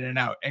inside and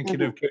out and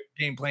could have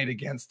game planned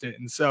against it.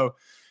 And so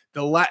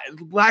the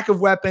lack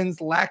of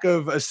weapons, lack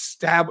of a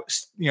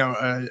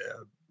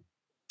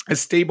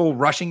stable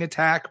rushing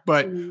attack.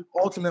 But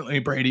ultimately,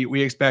 Brady,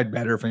 we expect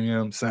better from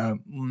you. So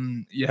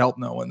you help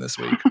no one this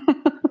week.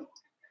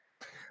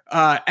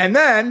 And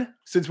then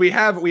since we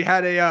had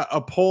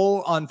a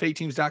poll on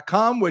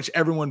faketeams.com, which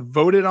everyone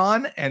voted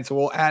on. And so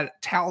we'll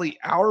tally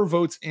our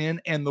votes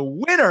in, and the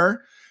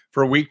winner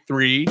for week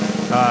 3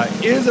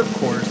 is, of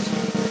course,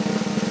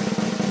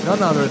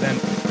 none other than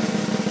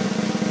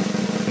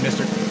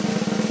Mr.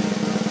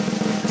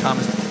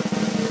 Thomas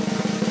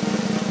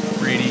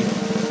Brady,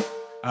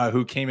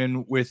 who came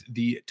in with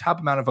the top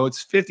amount of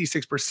votes.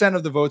 56%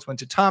 of the votes went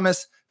to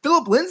Thomas.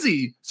 Philip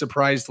Lindsay,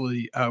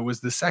 surprisingly,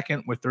 was the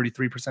second with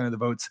 33% of the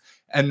votes.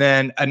 And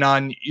then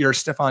Anon, your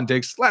Stephon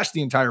Diggs /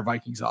 the entire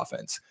Vikings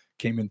offense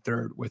came in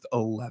third with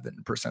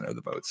 11% of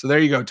the votes. So there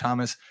you go,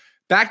 Thomas.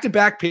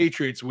 Back-to-back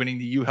Patriots winning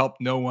the You Help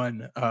No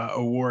One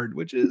award,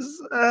 which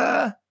is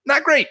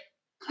not great.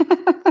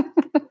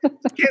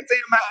 Can't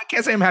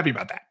say I'm happy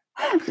about that.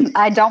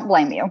 I don't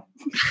blame you.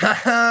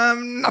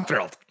 I'm not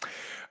thrilled.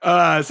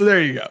 So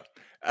there you go.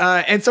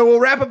 And so we'll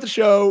wrap up the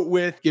show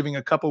with giving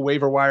a couple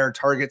waiver wire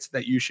targets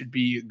that you should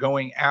be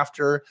going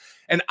after.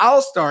 And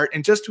I'll start,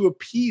 and just to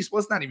appease, well,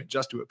 it's not even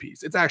just to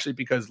appease. It's actually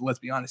because, let's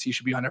be honest, he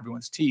should be on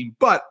everyone's team.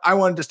 But I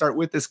wanted to start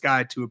with this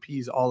guy to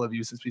appease all of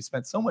you since we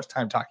spent so much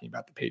time talking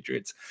about the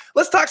Patriots.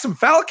 Let's talk some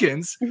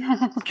Falcons.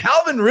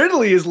 Calvin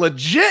Ridley is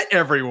legit,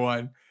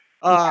 everyone.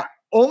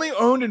 Only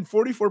owned in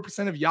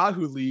 44% of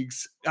Yahoo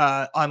leagues.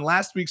 On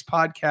last week's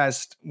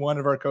podcast, one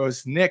of our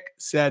co-hosts, Nick,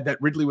 said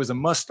that Ridley was a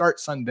must-start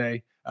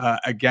Sunday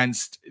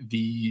against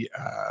the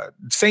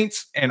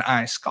Saints, and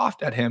I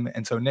scoffed at him.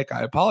 And so, Nick,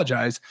 I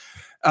apologize.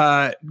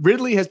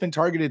 Ridley has been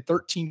targeted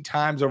 13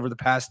 times over the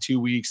past 2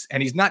 weeks,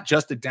 and he's not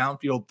just a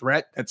downfield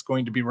threat that's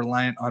going to be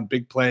reliant on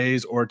big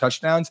plays or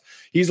touchdowns.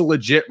 He's a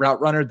legit route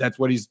runner. That's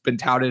what he's been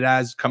touted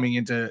as coming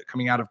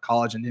out of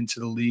college and into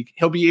the league.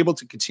 He'll be able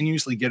to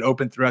continuously get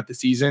open throughout the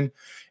season,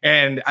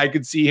 and I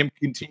could see him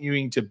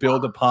continuing to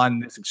build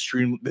upon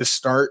this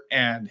start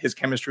and his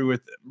chemistry with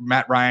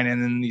Matt Ryan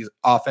and then the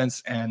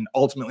offense, and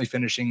ultimately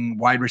finishing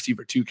wide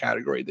receiver 2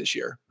 category this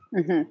year.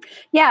 Mm-hmm.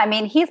 Yeah, I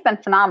mean, he's been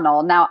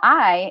phenomenal. Now,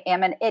 I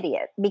am an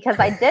idiot because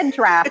I did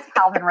draft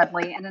Calvin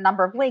Ridley in a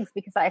number of leagues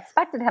because I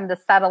expected him to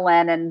settle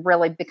in and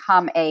really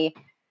become a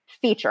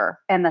feature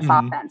in this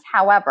offense.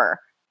 However,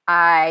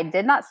 I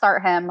did not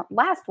start him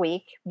last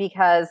week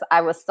because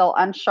I was still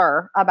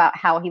unsure about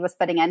how he was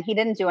fitting in. He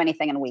didn't do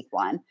anything in week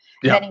 1.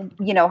 Yeah. Then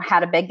he,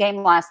 had a big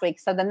game last week.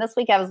 So then this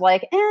week I was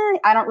like,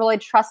 I don't really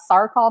trust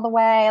Sark all the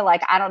way.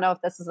 Like, I don't know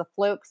if this is a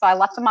fluke. So I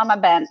left him on my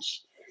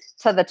bench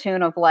to the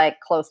tune of like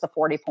close to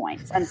 40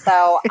 points. And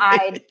so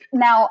I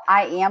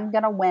am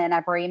going to win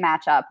every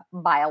matchup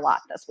by a lot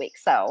this week.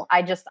 So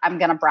I'm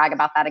going to brag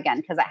about that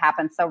again because it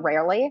happens so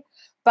rarely.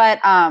 But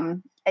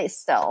it's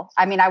still,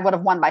 I mean, I would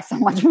have won by so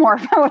much more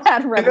if I would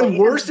have Ridley. And the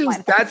worst is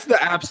that's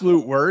the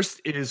absolute worst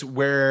is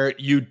where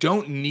you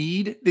don't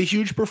need the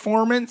huge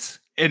performance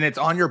and it's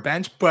on your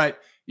bench, but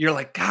you're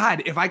like,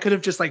 God, if I could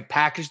have just like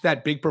packaged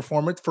that big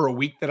performance for a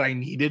week that I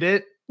needed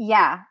it.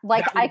 Yeah.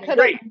 Like I could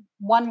have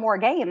won more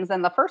games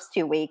in the first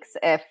 2 weeks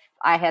if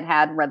I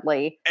had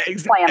Ridley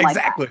playing like that.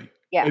 Exactly.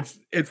 Yeah.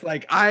 It's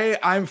like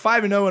I'm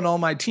 5-0 in all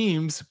my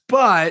teams,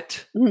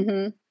 but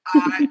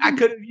I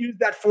could have used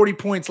that 40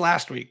 points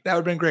last week. That would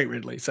have been great,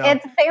 Ridley. So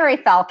it's very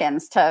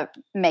Falcons to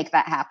make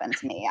that happen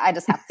to me. I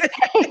just have to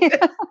say.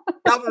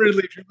 Calvin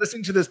Ridley, if you're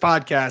listening to this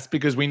podcast,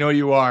 because we know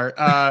you are,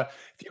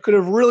 if you could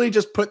have really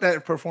just put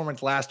that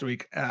performance last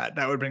week, that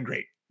would have been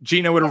great.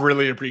 Gina would have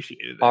really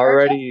appreciated it.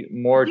 Already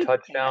more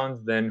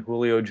touchdowns than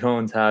Julio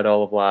Jones had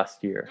all of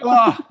last year.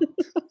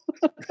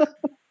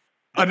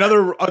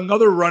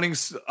 Another running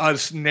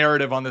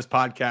narrative on this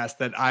podcast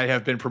that I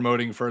have been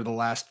promoting for this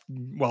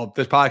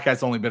podcast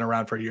has only been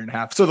around for a year and a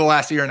half. So the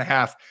last year and a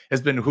half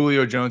has been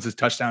Julio Jones's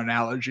touchdown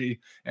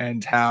analogy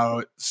and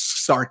how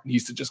Sark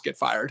needs to just get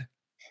fired.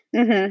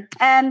 Mm-hmm.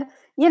 And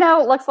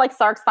it looks like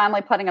Sark's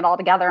finally putting it all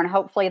together, and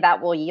hopefully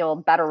that will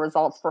yield better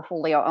results for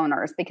Julio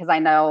owners, because I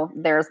know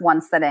there's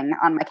one sitting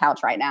on my couch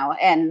right now,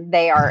 and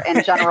they are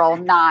in general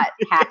not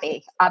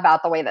happy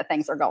about the way that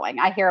things are going.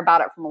 I hear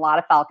about it from a lot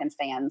of Falcons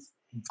fans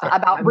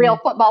about real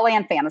football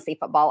and fantasy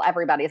football.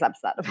 Everybody's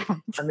upset about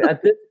it. I mean,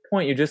 at this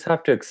point, you just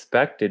have to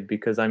expect it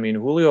because, I mean,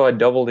 Julio had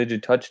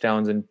double-digit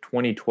touchdowns in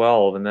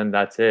 2012, and then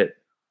that's it.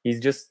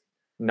 He's just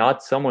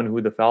not someone who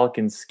the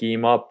Falcons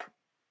scheme up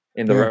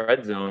in the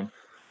red zone.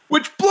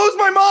 Which blows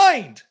my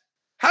mind.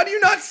 How do you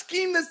not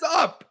scheme this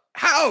up?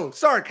 How?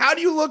 Sark, how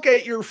do you look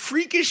at your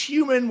freakish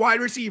human wide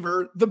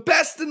receiver, the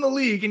best in the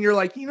league, and you're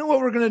like, you know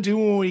what we're going to do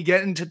when we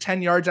get into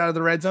 10 yards out of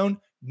the red zone?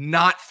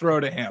 Not throw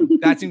to him.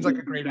 That seems like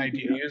a great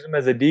idea. Use him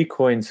as a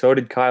decoy, and so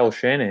did Kyle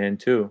Shanahan,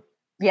 too.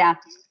 Yeah.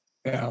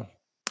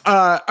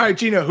 All right,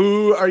 Gina,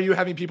 who are you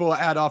having people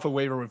add off a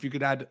waiver if you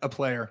could add a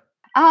player?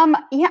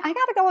 Yeah, I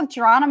got to go with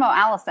Geronimo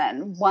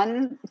Allison.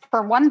 One thing, I got to go with Geronimo Allison.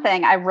 For one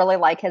thing, I really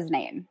like his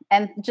name,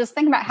 and just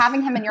think about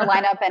having him in your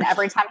lineup, and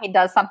every time he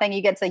does something,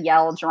 you get to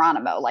yell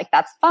Geronimo. Like,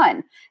 that's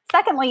fun.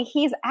 Secondly,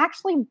 he's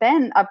actually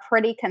been a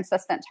pretty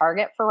consistent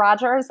target for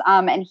Rodgers,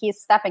 and he's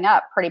stepping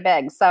up pretty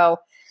big. So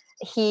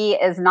he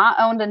is not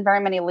owned in very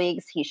many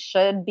leagues. He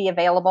should be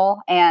available,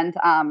 and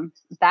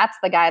that's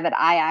the guy that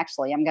I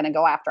actually am going to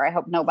go after. I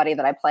hope nobody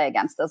that I play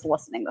against is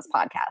listening to this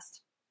podcast.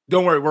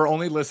 Don't worry, we're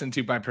only listened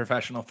to by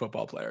professional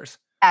football players.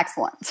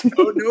 Excellent.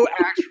 No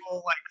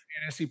actual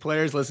fantasy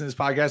players listen to this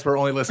podcast. We're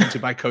only listened to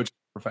by coaches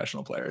and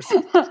professional players.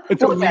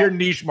 It's a weird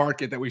niche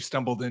market that we've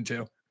stumbled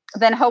into.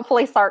 Then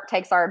hopefully Sark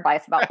takes our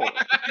advice about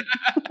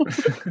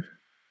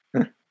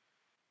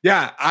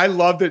Yeah, I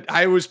loved it.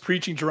 I was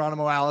preaching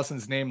Geronimo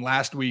Allison's name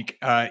last week.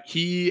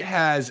 He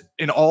has,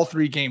 in all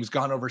 3 games,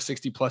 gone over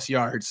 60-plus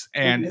yards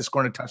and has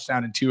scored a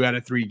touchdown in 2 out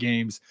of 3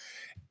 games.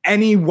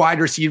 Any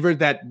wide receiver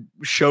that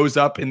shows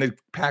up in the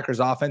Packers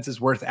offense is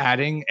worth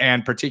adding,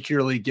 and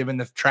particularly given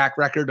the track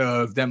record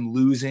of them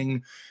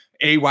losing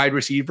a wide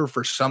receiver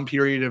for some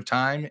period of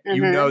time,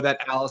 you know that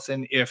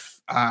Allison, if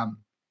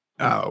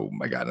oh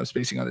my God, I'm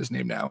spacing on his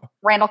name now.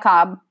 Randall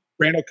Cobb,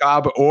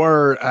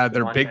 or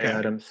their Davante big guy.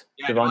 Adams.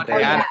 Davante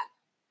Adams.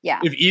 Yeah.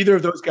 If either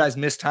of those guys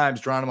miss times,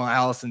 Geronimo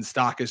Allison's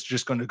stock is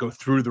just going to go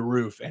through the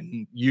roof,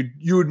 and you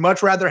would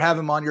much rather have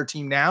him on your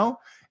team now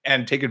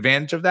and take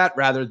advantage of that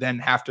rather than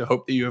have to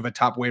hope that you have a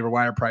top waiver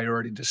wire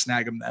priority to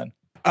snag him then.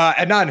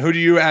 Adnan, who do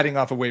you adding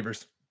off of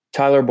waivers?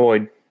 Tyler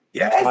Boyd.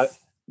 Yes.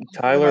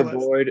 Tyler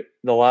Boyd,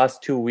 the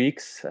last 2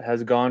 weeks,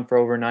 has gone for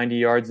over 90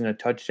 yards and a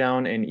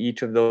touchdown in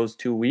each of those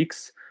 2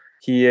 weeks.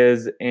 He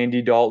is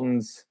Andy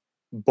Dalton's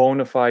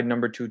bona fide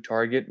number 2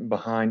 target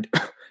behind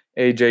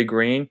AJ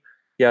Green.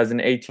 He has an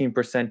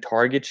 18%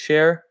 target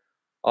share,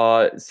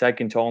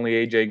 second to only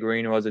AJ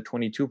Green, who has a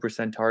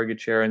 22% target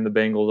share in the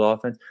Bengals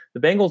offense. The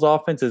Bengals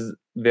offense is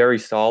very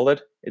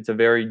solid. It's a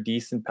very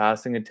decent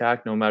passing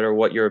attack, no matter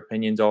what your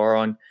opinions are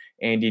on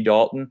Andy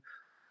Dalton.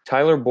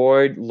 Tyler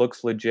Boyd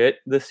looks legit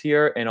this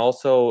year, and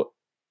also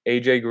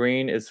AJ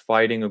Green is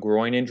fighting a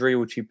groin injury,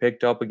 which he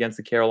picked up against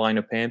the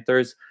Carolina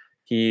Panthers.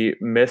 He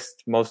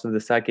missed most of the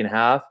second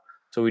half,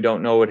 so we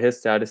don't know what his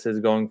status is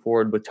going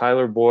forward. But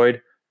Tyler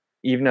Boyd,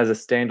 even as a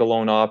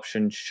standalone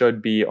option,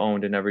 should be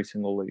owned in every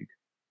single league.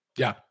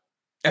 Yeah.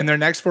 And their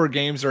next 4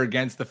 games are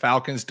against the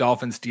Falcons,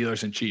 Dolphins,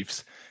 Steelers, and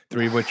Chiefs,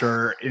 3 of which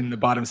are in the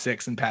bottom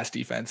 6 in pass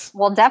defense.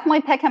 We'll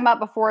definitely pick him up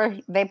before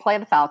they play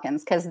the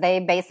Falcons, because they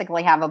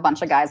basically have a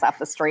bunch of guys off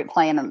the street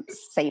playing in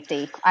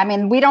safety. I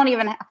mean, we don't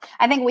even –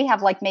 I think we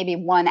have maybe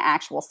 1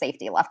 actual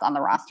safety left on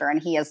the roster,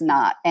 and he is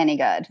not any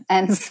good.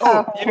 And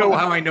so – you know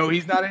how I know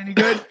he's not any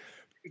good?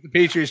 The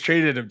Patriots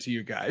traded him to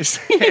you guys.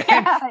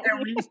 Yeah,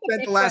 and we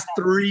spent the last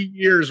 3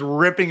 years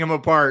ripping him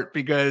apart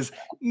because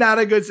not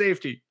a good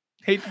safety.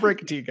 Hate to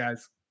break it to you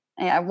guys.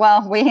 Yeah,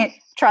 well,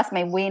 trust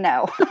me, we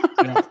know.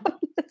 Yeah.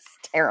 It's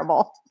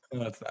terrible. Oh,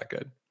 that's not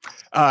good.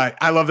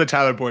 I love the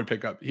Tyler Boyd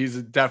pickup. He's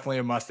definitely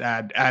a must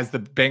add as the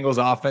Bengals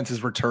offense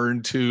has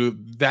returned to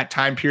that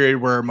time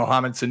period where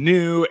Mohamed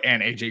Sanu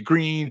and AJ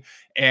Green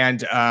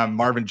and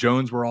Marvin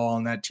Jones were all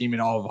on that team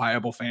and all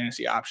viable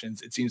fantasy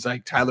options. It seems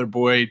like Tyler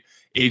Boyd,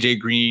 AJ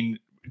Green,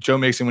 Joe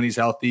Mixon when he's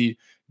healthy,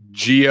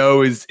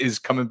 Gio is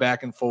coming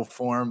back in full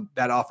form.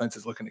 That offense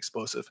is looking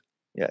explosive.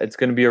 Yeah, it's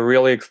going to be a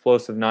really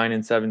explosive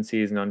 9-7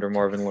 season under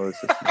Marvin Lewis.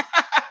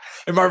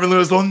 And Marvin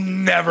Lewis will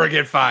never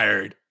get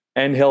fired.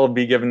 And he'll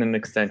be given an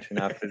extension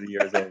after the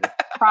year is over.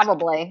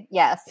 Probably,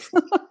 yes.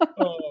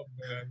 Oh,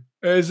 man.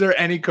 Is there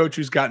any coach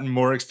who's gotten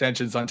more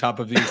extensions on top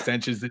of the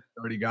extensions that he's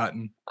already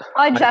gotten?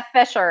 Probably Jeff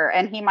Fisher,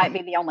 and he might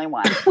be the only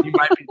one. He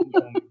might be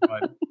the only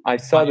one. I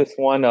saw this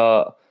one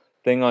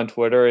thing on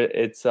Twitter.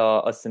 It's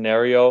a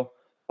scenario,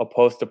 a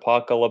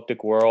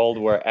post-apocalyptic world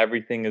where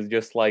everything is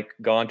just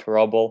gone to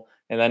rubble.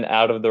 And then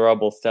out of the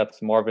rubble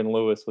steps Marvin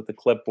Lewis with a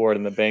clipboard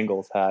and the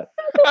Bengals hat.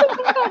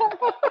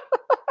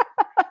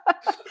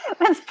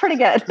 That's pretty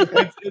good.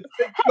 It's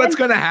what's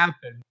going to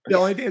happen? The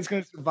only thing that's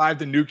going to survive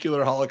the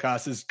nuclear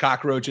holocaust is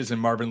cockroaches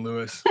and Marvin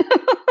Lewis.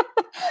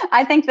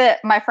 I think that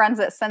my friends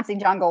at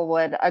Cincy Jungle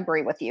would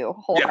agree with you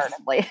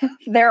wholeheartedly. Yes.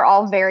 They're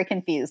all very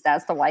confused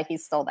as to why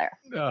he's still there.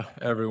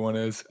 Everyone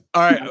is.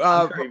 All right.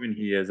 I'm sure even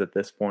he is at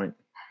this point.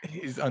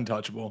 He's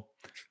untouchable.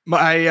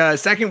 My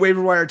second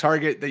waiver wire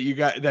target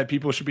that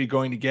people should be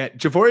going to get,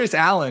 Javorius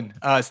Allen,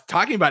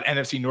 talking about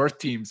NFC North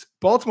teams,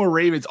 Baltimore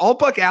Ravens. All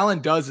Buck Allen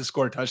does is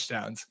score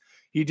touchdowns.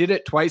 He did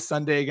it twice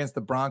Sunday against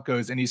the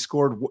Broncos, and he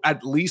scored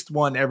at least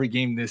 1 every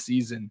game this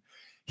season.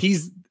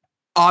 He's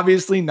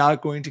obviously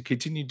not going to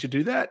continue to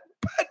do that,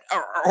 but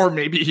or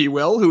maybe he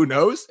will. Who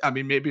knows? I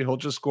mean, maybe he'll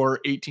just score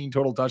 18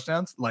 total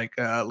touchdowns like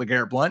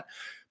LeGarrette Blount.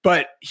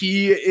 But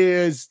he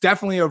is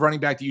definitely a running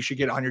back that you should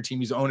get on your team.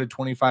 He's owned at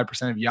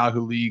 25% of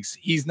Yahoo leagues.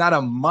 He's not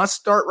a must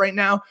start right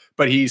now,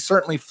 but he's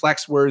certainly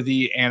flex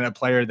worthy and a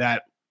player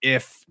that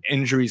if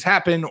injuries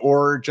happen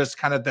or just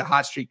kind of the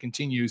hot streak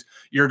continues,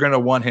 you're going to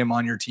want him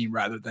on your team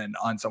rather than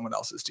on someone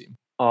else's team.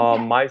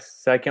 My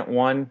second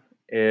one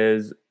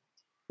is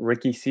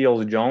Ricky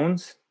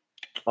Seals-Jones.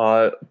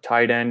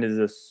 Tight end is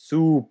a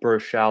super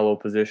shallow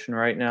position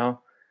right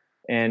now.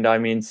 And I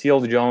mean,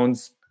 Seals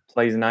Jones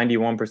plays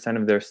 91%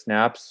 of their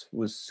snaps,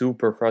 was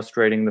super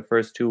frustrating the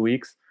first 2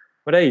 weeks.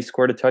 But hey, he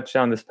scored a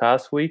touchdown this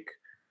past week,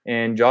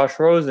 and Josh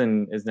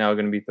Rosen is now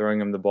going to be throwing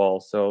him the ball.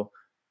 So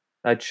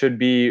that should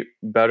be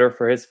better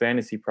for his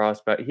fantasy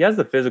prospect. He has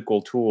the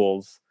physical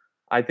tools.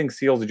 I think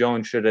Seals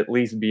Jones should at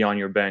least be on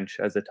your bench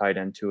as a tight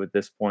end too at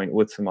this point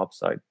with some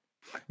upside.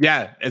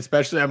 Yeah,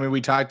 especially, I mean,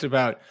 we talked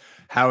about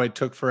how it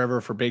took forever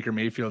for Baker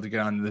Mayfield to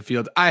get onto the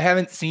field. I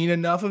haven't seen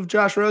enough of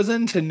Josh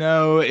Rosen to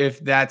know if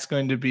that's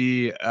going to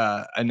be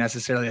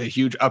necessarily a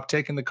huge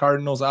uptick in the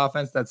Cardinals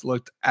offense. That's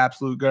looked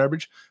absolute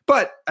garbage,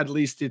 but at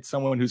least it's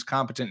someone who's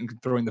competent in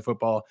throwing the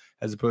football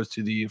as opposed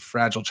to the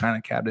fragile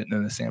China cabinet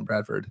and the Sam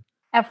Bradford.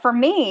 And for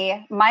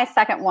me, my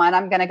second one,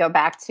 I'm going to go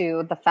back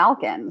to the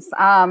Falcons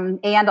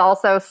and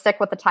also stick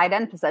with the tight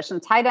end position.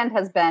 Tight end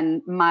has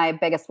been my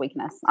biggest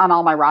weakness on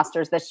all my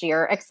rosters this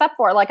year, except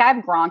for I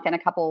have Gronk in a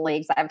couple of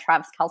leagues. I have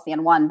Travis Kelce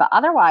in one, but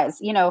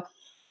otherwise,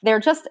 they're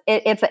just,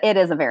 it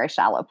is a very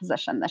shallow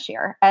position this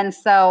year. And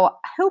so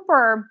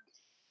Hooper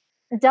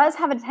does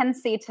have a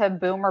tendency to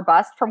boom or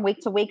bust from week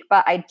to week,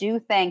 but I do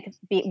think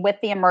with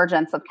the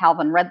emergence of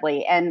Calvin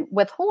Ridley and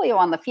with Julio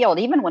on the field,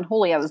 even when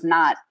Julio is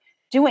not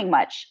doing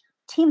much,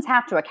 teams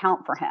have to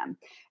account for him.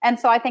 And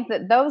so I think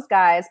that those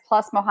guys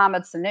plus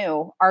Mohamed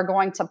Sanu are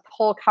going to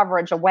pull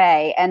coverage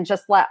away and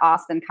just let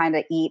Austin kind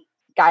of eat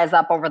guys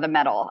up over the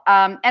middle.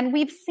 And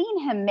we've seen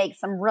him make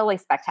some really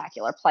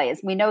spectacular plays.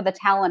 We know the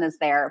talent is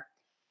there.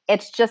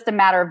 It's just a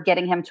matter of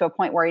getting him to a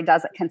point where he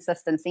does it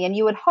consistency. And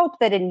you would hope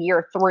that in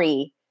year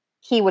 3,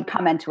 he would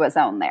come into his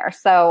own there.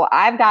 So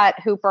I've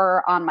got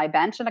Hooper on my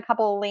bench in a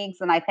couple of leagues,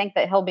 and I think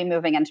that he'll be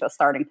moving into a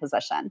starting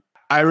position.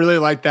 I really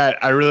like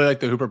that. I really like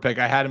the Hooper pick.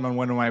 I had him on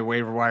one of my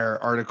waiver wire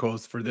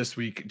articles for this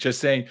week, just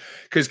saying,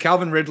 because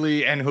Calvin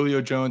Ridley and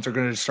Julio Jones are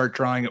going to start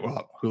drawing it.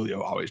 Well,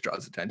 Julio always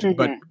draws attention,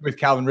 but with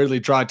Calvin Ridley,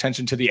 draw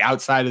attention to the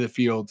outside of the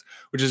field,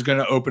 which is going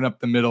to open up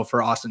the middle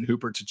for Austin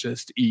Hooper to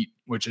just eat,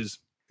 which is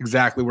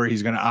exactly where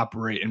he's going to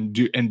operate and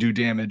do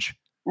damage.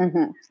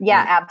 Mm-hmm.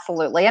 Yeah,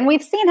 absolutely. And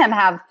we've seen him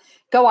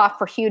go off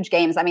for huge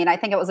games. I mean, I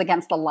think it was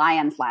against the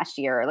Lions last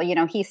year.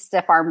 He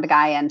stiff-armed a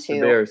guy into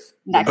the Bears.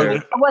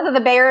 Was it the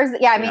Bears?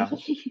 Yeah, I mean,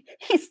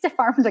 he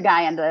stiff-armed a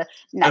guy into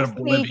next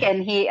week,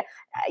 and he,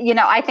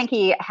 I think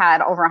he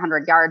had over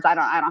 100 yards. I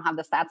don't have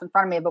the stats in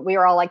front of me, but we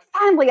were all like,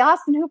 finally,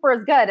 Austin Hooper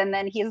is good. And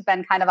then he's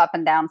been kind of up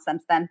and down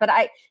since then. But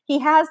he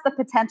has the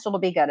potential to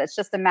be good. It's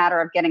just a matter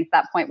of getting to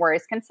that point where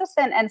he's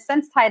consistent. And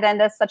since tight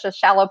end is such a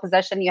shallow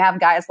position, you have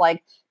guys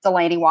like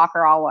Delaney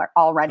Walker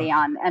already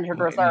on injured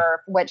reserve,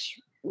 which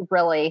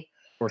really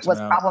was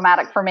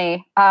problematic for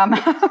me.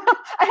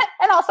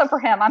 And also for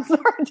him. I'm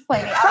sorry,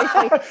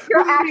 Delaney.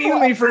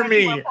 Mainly for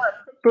me.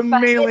 But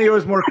mainly it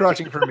was more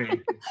crushing for me.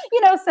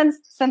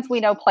 Since we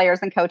know players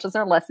and coaches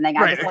are listening,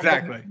 I just want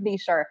to be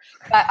sure.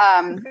 But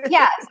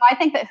so I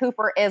think that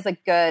Hooper is a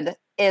good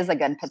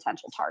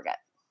potential target.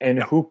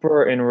 And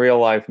Hooper in real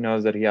life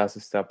knows that he has to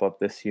step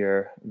up this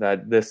year,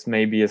 that this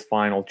may be his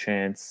final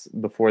chance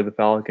before the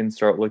Falcons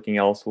start looking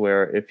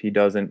elsewhere if he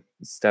doesn't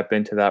step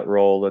into that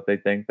role that they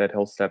think that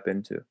he'll step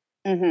into.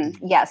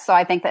 Mm-hmm. Yes, so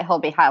I think that he'll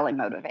be highly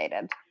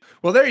motivated.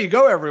 Well, there you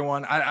go,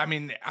 everyone. I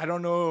mean, I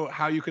don't know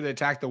how you could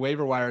attack the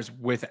waiver wires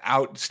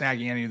without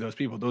snagging any of those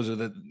people. Those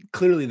are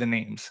clearly the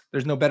names.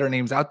 There's no better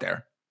names out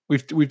there.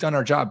 We've done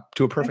our job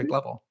to a perfect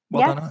level.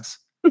 Well done us.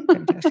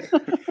 Fantastic.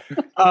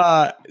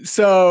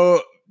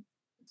 So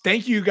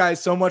thank you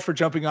guys so much for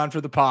jumping on for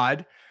the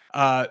pod.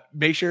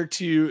 Make sure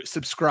to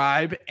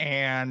subscribe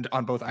and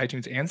on both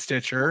iTunes and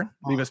Stitcher,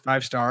 leave us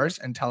 5 stars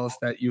and tell us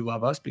that you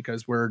love us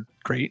because we're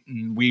great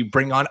and we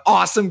bring on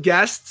awesome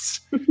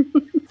guests.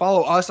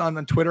 Follow us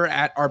on Twitter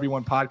at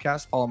RB1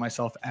 Podcast. Follow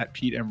myself at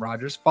Pete M.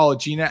 Rogers. Follow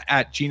Gina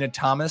at Gina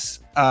Thomas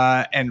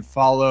and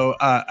follow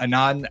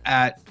Anand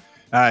at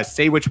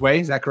Say Which Way.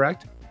 Is that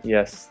correct?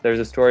 Yes, there's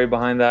a story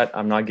behind that.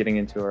 I'm not getting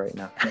into it right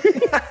now.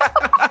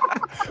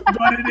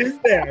 But it is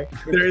there.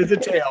 There is a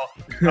tale.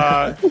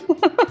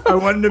 I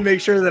wanted to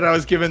make sure that I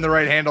was given the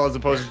right handle as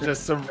opposed to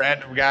just some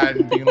random guy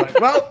and being like,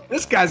 well,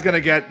 this guy's going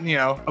to get,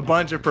 a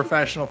bunch of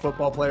professional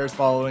football players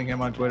following him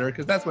on Twitter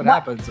because that's what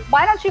happens.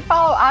 Why don't you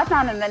follow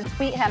Adnan and then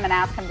tweet him and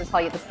ask him to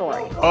tell you the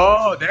story?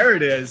 Oh, there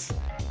it is.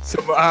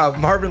 So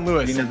Marvin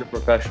Lewis. Gina's a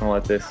professional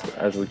at this,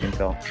 as we can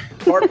tell.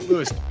 Marvin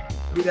Lewis.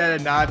 Tweet at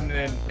Adnan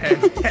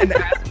and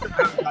ask him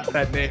how he got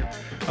that name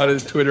on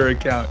his Twitter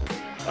account.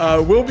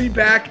 We'll be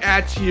back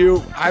at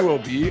you. I will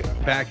be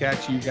back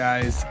at you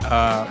guys.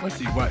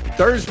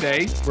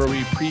 Thursday, where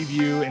we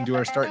preview and do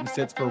our start and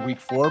sits for week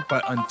 4.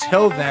 But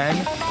until then,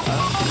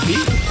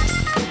 peace.